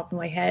off the top of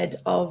my head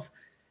of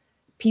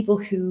people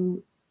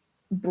who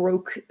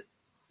broke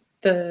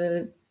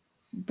the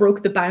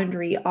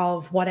boundary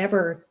of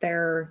whatever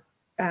their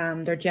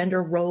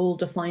gender role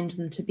defined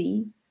them to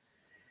be.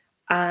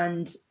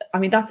 And I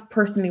mean, that's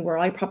personally where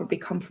I probably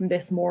come from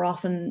this more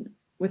often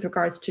with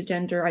regards to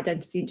gender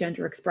identity and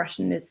gender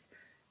expression, is,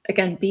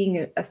 again,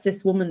 being a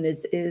cis woman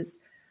is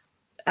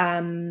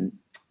the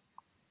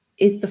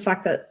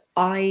fact that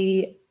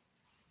I,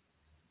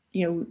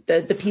 you know,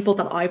 the people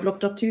that I've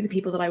looked up to, the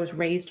people that I was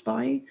raised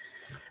by,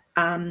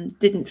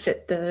 didn't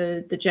fit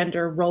the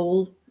gender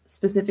role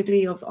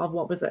specifically of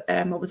what was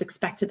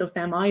expected of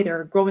them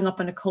either. Growing up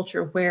in a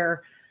culture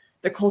where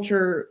the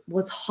culture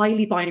was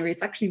highly binary,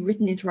 it's actually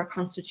written into our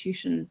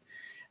constitution.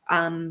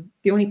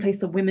 The only place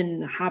that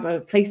women have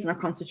a place in our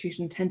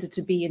constitution tended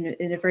to be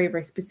in a very,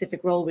 very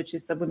specific role, which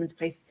is that women's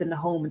places in the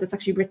home. And that's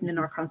actually written in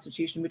our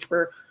constitution, which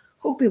we're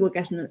hopefully we'll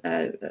get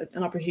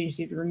an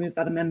opportunity to remove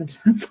that amendment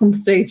at some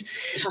stage.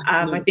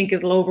 I think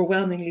it'll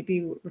overwhelmingly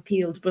be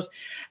repealed, but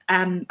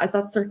as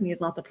that certainly is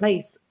not the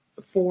place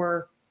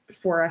for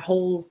a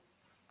whole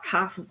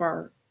half of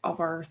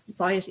our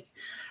society.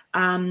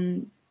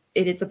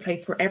 It is a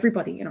place for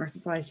everybody in our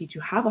society to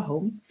have a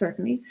home,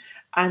 certainly,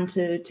 and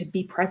to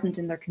be present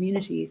in their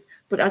communities.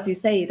 But as you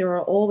say, there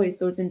are always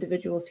those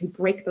individuals who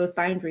break those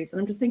boundaries. And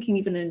I'm just thinking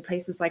even in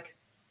places like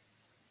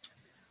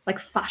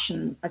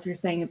fashion, as you're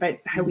saying, about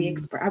how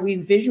we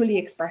visually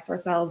express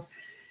ourselves.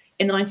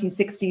 In the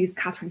 1960s,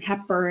 Katharine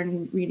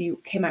Hepburn really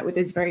came out with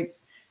this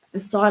the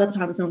style at the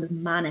time was known as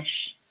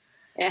mannish.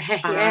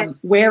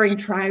 Wearing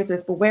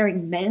trousers, but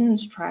wearing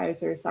men's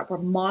trousers that were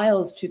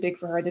miles too big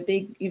for her. The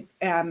big,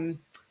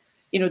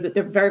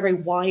 the very, very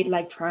wide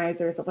leg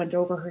trousers that went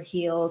over her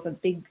heels,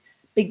 and big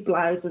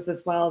blouses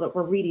as well that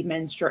were really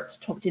men's shirts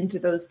tucked into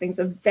those things.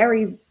 A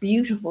very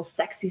beautiful,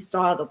 sexy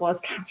style that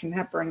was Katharine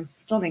Hepburn,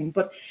 stunning.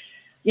 But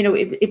you know,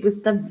 it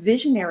was the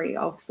visionary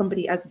of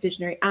somebody as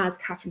visionary as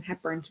Katharine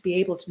Hepburn to be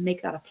able to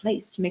make that a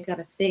place, to make that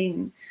a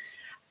thing.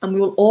 And we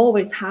will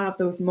always have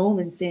those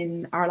moments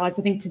in our lives.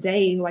 I think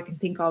today, who I can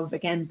think of,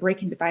 again,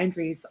 breaking the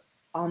boundaries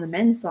on the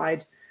men's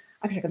side,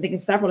 I can think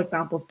of several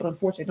examples, but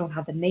unfortunately I don't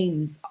have the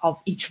names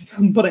of each of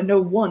them. But I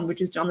know one,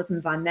 which is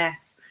Jonathan Van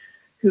Ness,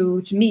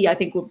 who to me, I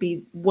think would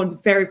be one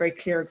very, very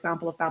clear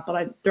example of that.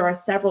 But there are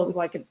several who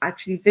I can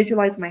actually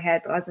visualize in my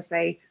head. But as I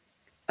say,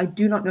 I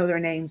do not know their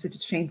names, which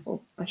is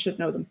shameful. I should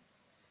know them.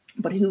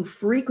 But who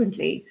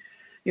frequently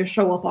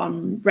show up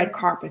on red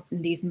carpets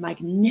in these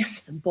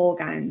magnificent ball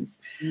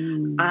gowns,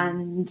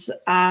 and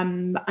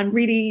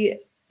really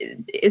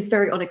is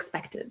very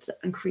unexpected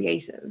and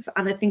creative.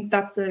 And I think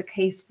that's a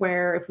case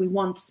where if we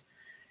want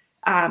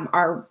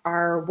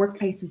our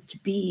workplaces to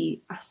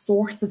be a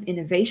source of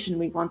innovation,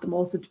 we want them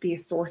also to be a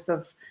source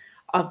of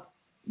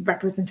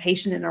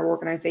representation in our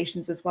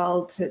organizations as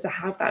well, to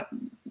have that,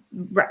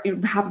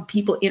 have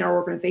people in our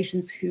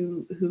organizations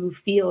who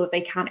feel that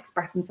they can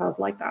express themselves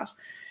like that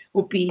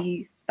would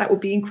be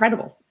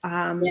incredible.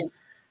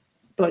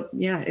 But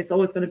yeah, it's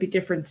always going to be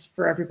different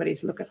for everybody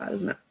to look at that,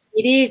 isn't it?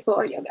 It is,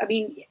 but I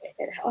mean,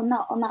 on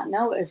that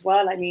note as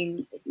well, I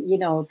mean, you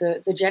know,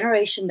 the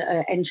generation that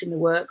are entering the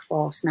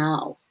workforce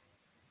now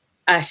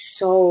are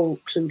so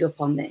clued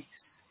up on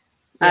this.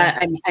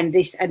 Yeah. And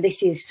this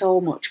is so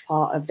much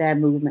part of their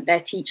movement. They're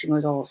teaching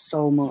us all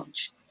so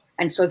much.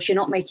 And so if you're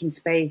not making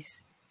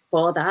space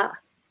for that,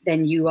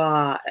 then you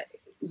are,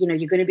 you know,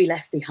 you're going to be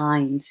left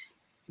behind,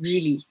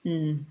 really.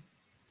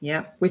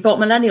 Yeah, we thought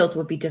millennials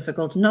would be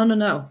difficult.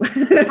 No.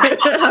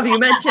 Have you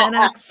met Gen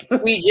X?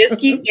 We just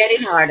keep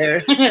getting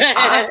harder.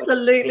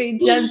 Absolutely.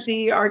 Gen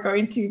Z are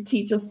going to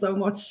teach us so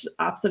much.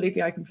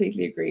 Absolutely. I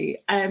completely agree.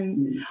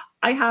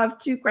 I have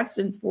two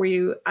questions for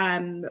you.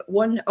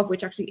 One of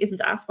which actually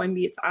isn't asked by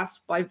me. It's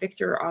asked by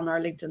Victor on our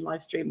LinkedIn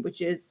live stream,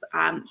 which is,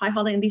 hi,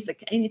 Holly and Lisa,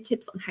 any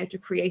tips on how to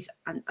create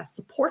a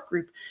support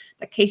group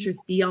that caters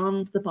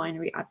beyond the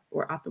binary at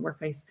the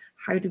workplace?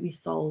 How do we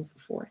solve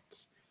for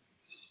it?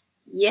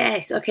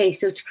 Yes. Okay.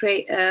 So to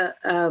create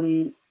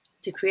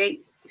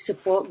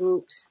support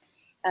groups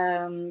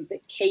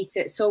that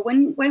cater. So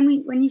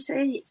when you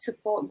say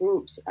support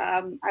groups,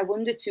 I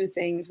wonder two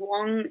things.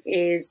 One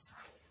is,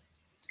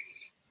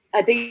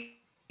 are these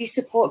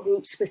support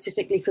groups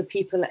specifically for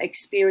people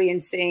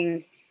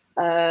experiencing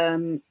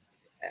as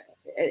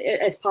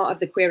part of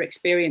the queer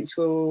experience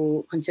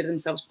who consider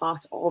themselves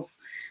part of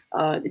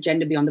the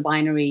gender beyond the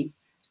binary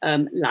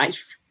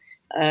life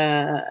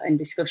and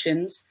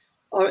discussions?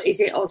 Or is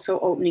it also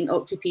opening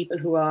up to people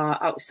who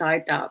are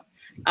outside that?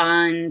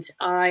 And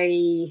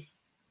I'm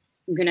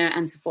going to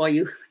answer for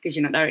you because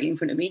you're not directly in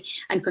front of me,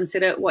 and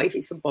consider what if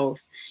it's for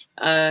both.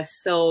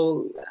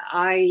 So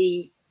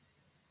I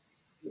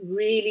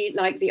really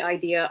like the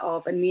idea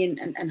of, and me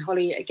and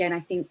Holly, again, I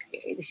think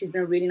this has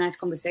been a really nice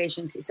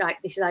conversation. It's like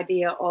this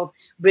idea of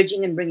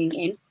bridging and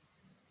bringing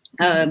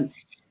in.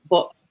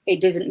 But it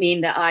doesn't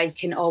mean that I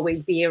can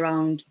always be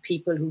around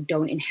people who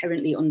don't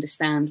inherently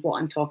understand what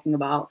I'm talking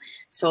about.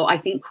 So I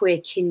think queer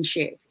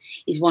kinship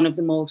is one of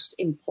the most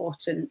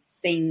important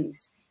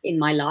things in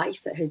my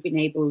life that has been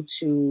able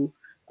to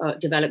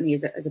develop me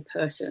as a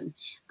person.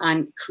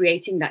 And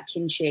creating that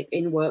kinship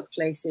in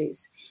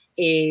workplaces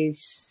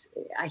is,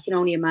 I can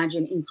only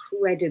imagine,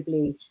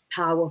 incredibly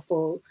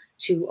powerful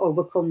to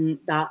overcome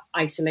that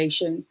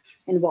isolation.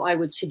 And what I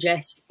would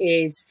suggest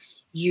is,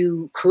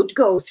 you could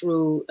go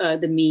through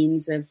the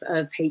means of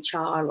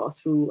HR or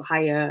through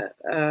higher,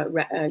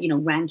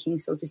 ranking,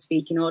 so to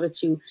speak, in order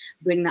to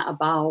bring that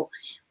about.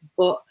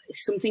 But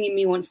something in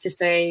me wants to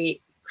say,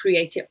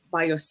 create it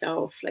by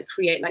yourself.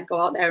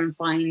 Go out there and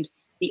find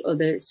the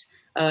others,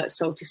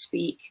 so to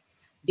speak,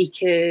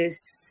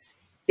 because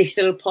this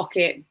little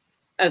pocket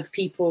of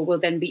people will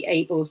then be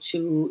able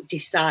to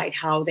decide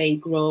how they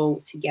grow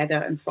together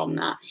and from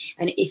that.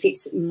 And if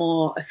it's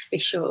more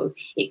official,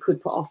 it could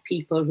put off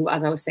people who,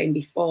 as I was saying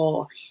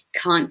before,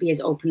 can't be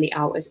as openly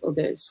out as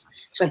others.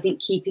 So I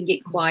think keeping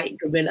it quite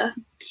guerrilla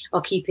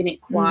or keeping it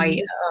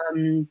quite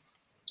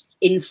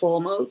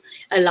informal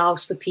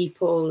allows for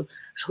people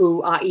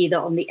who are either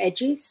on the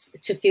edges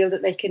to feel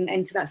that they can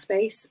enter that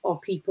space, or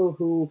people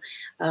who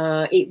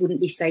it wouldn't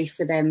be safe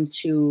for them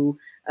to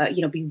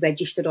be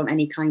registered on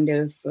any kind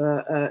of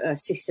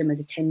system as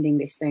attending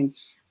this thing,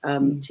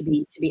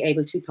 to be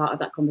able to be part of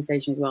that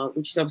conversation as well,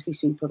 which is obviously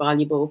super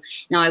valuable.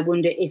 Now, I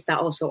wonder if that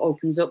also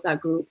opens up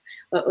that group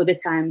at other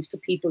times for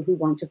people who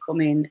want to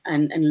come in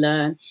and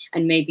learn,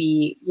 and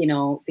maybe,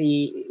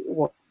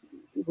 what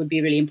would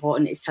be really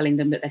important is telling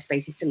them that their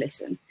space is to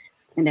listen,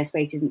 and their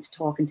space isn't to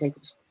talk and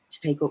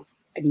take up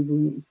any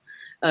room,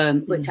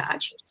 but to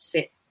actually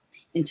sit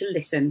and to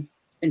listen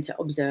and to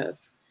observe.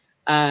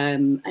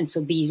 And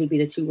so these would be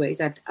the two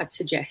ways I'd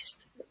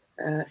suggest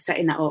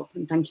setting that up.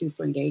 And thank you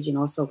for engaging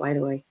also, by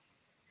the way.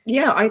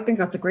 Yeah, I think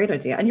that's a great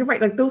idea. And you're right,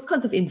 like those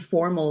kinds of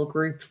informal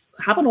groups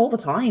happen all the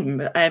time.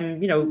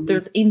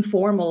 There's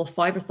informal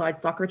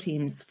five-a-side soccer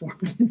teams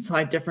formed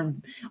inside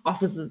different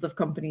offices of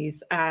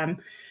companies.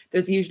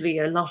 There's usually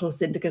a lotto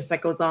syndicate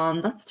that goes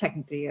on. That's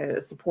technically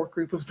a support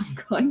group of some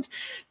kind.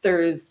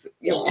 There's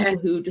people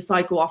who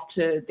decide go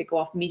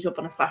off meet up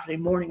on a Saturday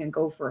morning and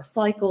go for a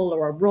cycle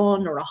or a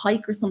run or a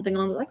hike or something.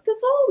 And like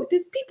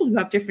there's people who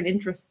have different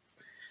interests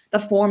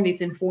that form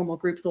these informal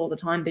groups all the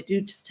time. They do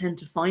just tend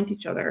to find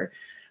each other.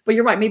 But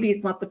you're right, maybe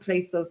it's not the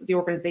place of the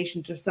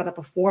organization to set up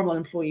a formal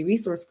employee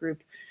resource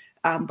group,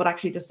 but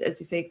actually just, as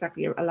you say,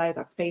 exactly allow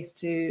that space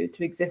to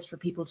exist for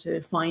people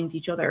to find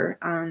each other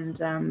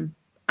and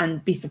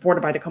be supported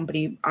by the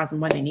company as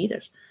and when they need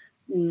it.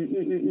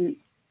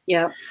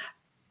 Yeah.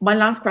 My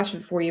last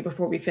question for you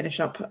before we finish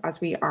up, as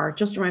we are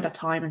just around that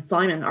time, and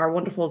Simon, our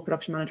wonderful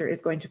production manager,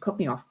 is going to cut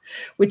me off,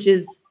 which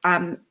is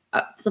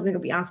something that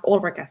we ask all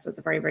of our guests as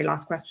a very, very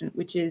last question,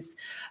 which is,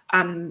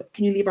 can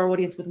you leave our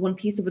audience with one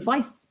piece of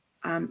advice?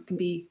 Can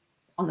be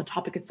on the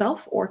topic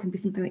itself, or it can be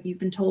something that you've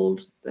been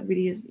told that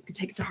really is, you can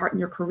take it to heart in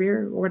your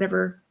career, or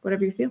whatever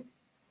you feel.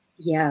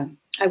 Yeah,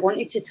 I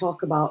wanted to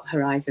talk about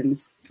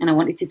horizons, and I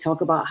wanted to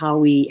talk about how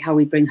we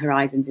bring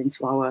horizons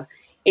into our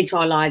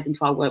lives,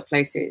 into our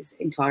workplaces,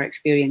 into our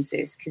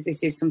experiences, because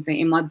this is something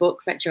in my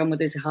book, Fetch Your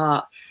Mother's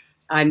Heart.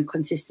 I'm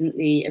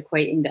consistently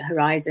equating the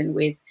horizon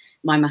with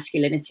my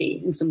masculinity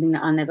and something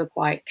that I'll never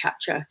quite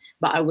capture,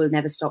 but I will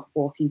never stop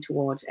walking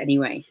towards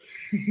anyway.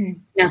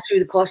 Now, through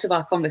the course of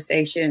our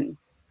conversation,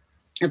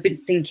 I've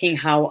been thinking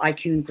how I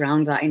can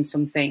ground that in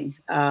something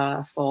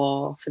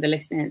for the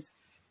listeners.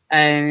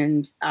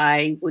 And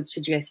I would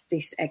suggest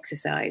this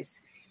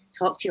exercise.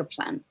 Talk to your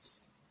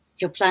plants.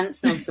 Your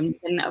plants know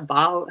something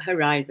about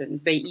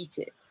horizons. They eat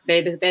it.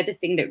 They're the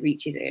thing that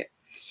reaches it.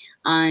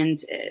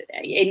 And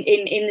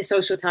in the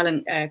social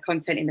talent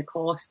content in the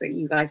course that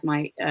you guys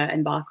might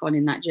embark on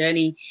in that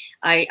journey,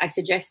 I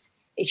suggest,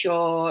 if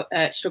you're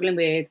struggling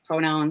with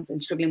pronouns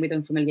and struggling with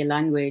unfamiliar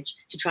language,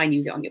 to try and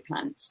use it on your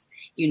plants,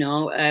 you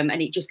know, and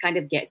it just kind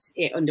of gets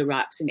it under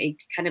wraps, and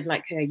it kind of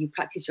like you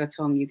practice your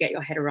tongue, you get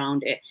your head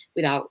around it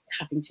without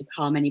having to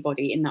harm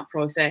anybody in that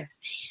process.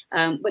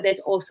 But there's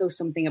also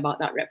something about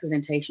that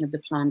representation of the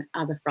plant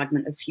as a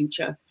fragment of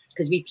future,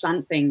 because we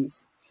plant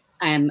things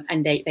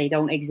and they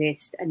don't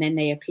exist, and then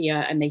they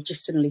appear and they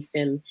just suddenly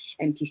fill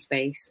empty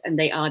space, and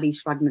they are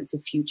these fragments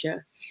of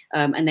future,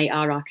 and they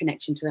are our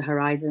connection to the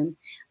horizon.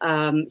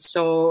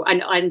 So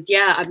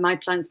yeah, my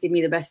plants give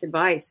me the best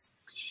advice.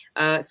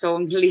 So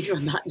I'm going to leave you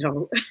on that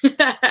note.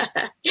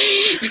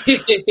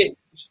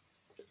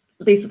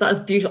 Lisa, that is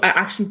beautiful. I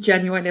actually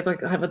genuinely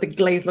have the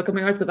glazed look in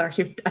my eyes, because I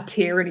actually have a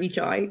tear in each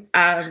eye,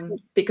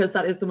 because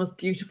that is the most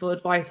beautiful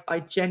advice. I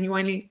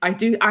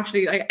do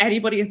actually, like,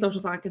 anybody in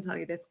social talent can tell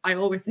you this. I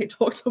always say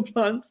talk to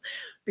plants,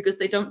 because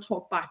they don't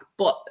talk back,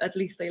 but at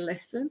least they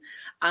listen.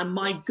 And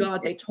my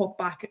God, they talk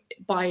back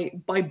by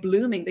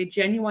blooming. They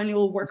genuinely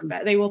will work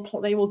better. They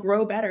will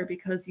grow better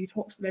because you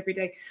talk to them every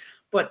day.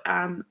 But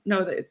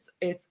no, that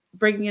it's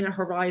bringing in a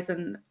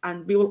horizon,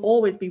 and we will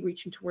always be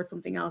reaching towards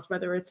something else,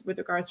 whether it's with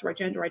regards to our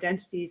gender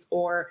identities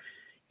or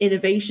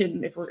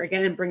innovation, if we're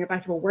again bring it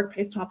back to a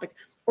workplace topic,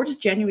 or just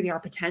genuinely our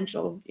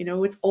potential. You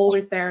know, it's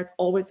always there.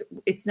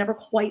 It's never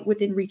quite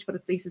within reach, but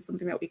at least it's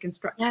something that we can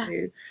stretch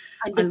to.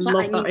 I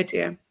love that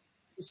idea.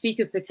 To speak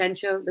of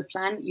potential, the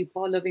plant, you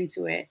pour love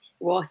into it,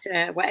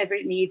 water, whatever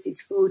it needs,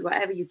 it's food,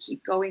 whatever, you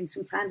keep going.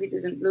 Sometimes it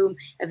doesn't bloom.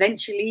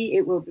 Eventually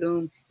it will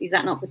bloom. Is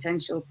that not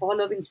potential? Pour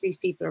love into these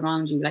people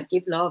around you. Like,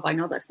 give love. I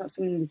know that's not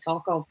something we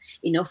talk of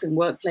enough in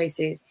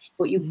workplaces,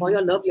 but you pour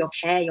your love, your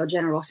care, your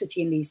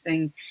generosity in these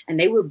things, and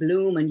they will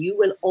bloom, and you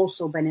will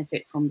also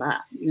benefit from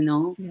that, you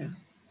know?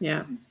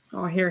 Yeah.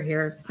 Oh,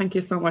 here. Thank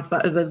you so much.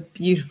 That is a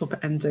beautiful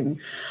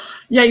ending.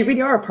 Yeah, you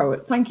really are a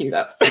poet. Thank you.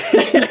 That's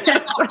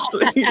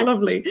absolutely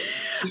lovely.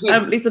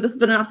 Lisa, this has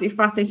been an absolutely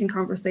fascinating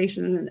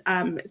conversation.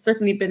 It's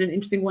certainly been an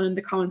interesting one in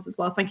the comments as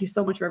well. Thank you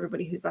so much for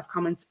everybody who's left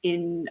comments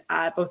in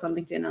both on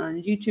LinkedIn and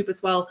on YouTube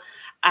as well.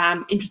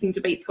 Interesting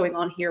debates going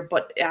on here.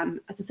 But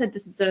as I said,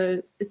 this is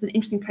an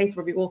interesting place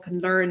where we all can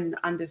learn,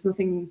 and there's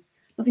nothing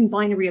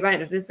binary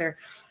about it, is there?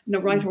 No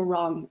right or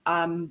wrong.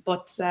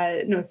 But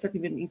no, it's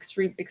certainly been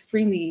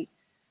extremely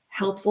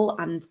helpful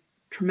and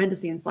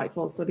tremendously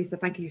insightful. So Lisa,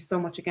 thank you so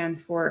much again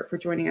for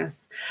joining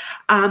us.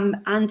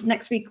 And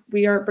next week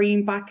we are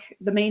bringing back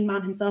the main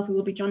man himself, who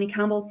will be Johnny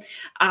Campbell.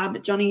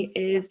 Johnny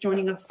is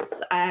joining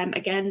us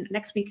again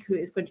next week, who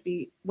is going to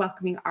be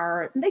welcoming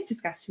our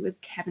latest guest, who is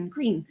Kevin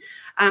Green.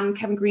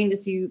 Kevin Green,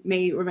 as you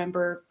may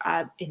remember,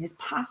 in his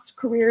past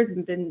careers,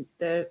 has been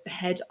the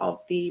head of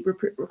the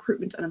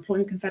Recruitment and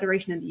Employment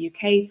Confederation in the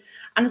UK,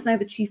 and is now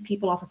the Chief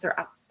People Officer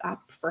at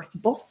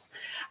First Bus.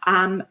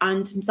 And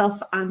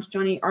himself and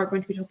Johnny are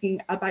going to be talking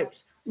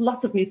about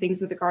lots of new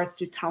things with regards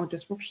to talent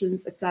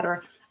disruptions,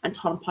 etc., and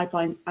talent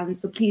pipelines. And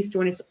so please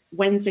join us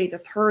Wednesday, the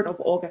 3rd of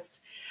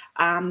August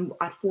at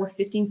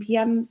 4:15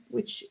 p.m.,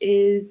 which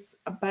is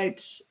about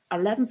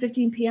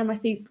 11:15 p.m., I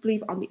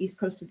believe, on the East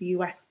Coast of the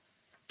US,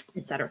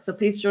 etc. So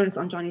please join us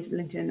on Johnny's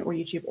LinkedIn or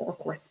YouTube, or of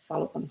course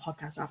follow us on the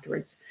podcast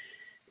afterwards.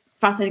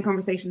 Fascinating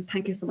conversation.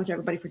 Thank you so much,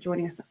 everybody, for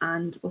joining us,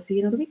 and we'll see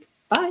you another week.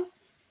 Bye.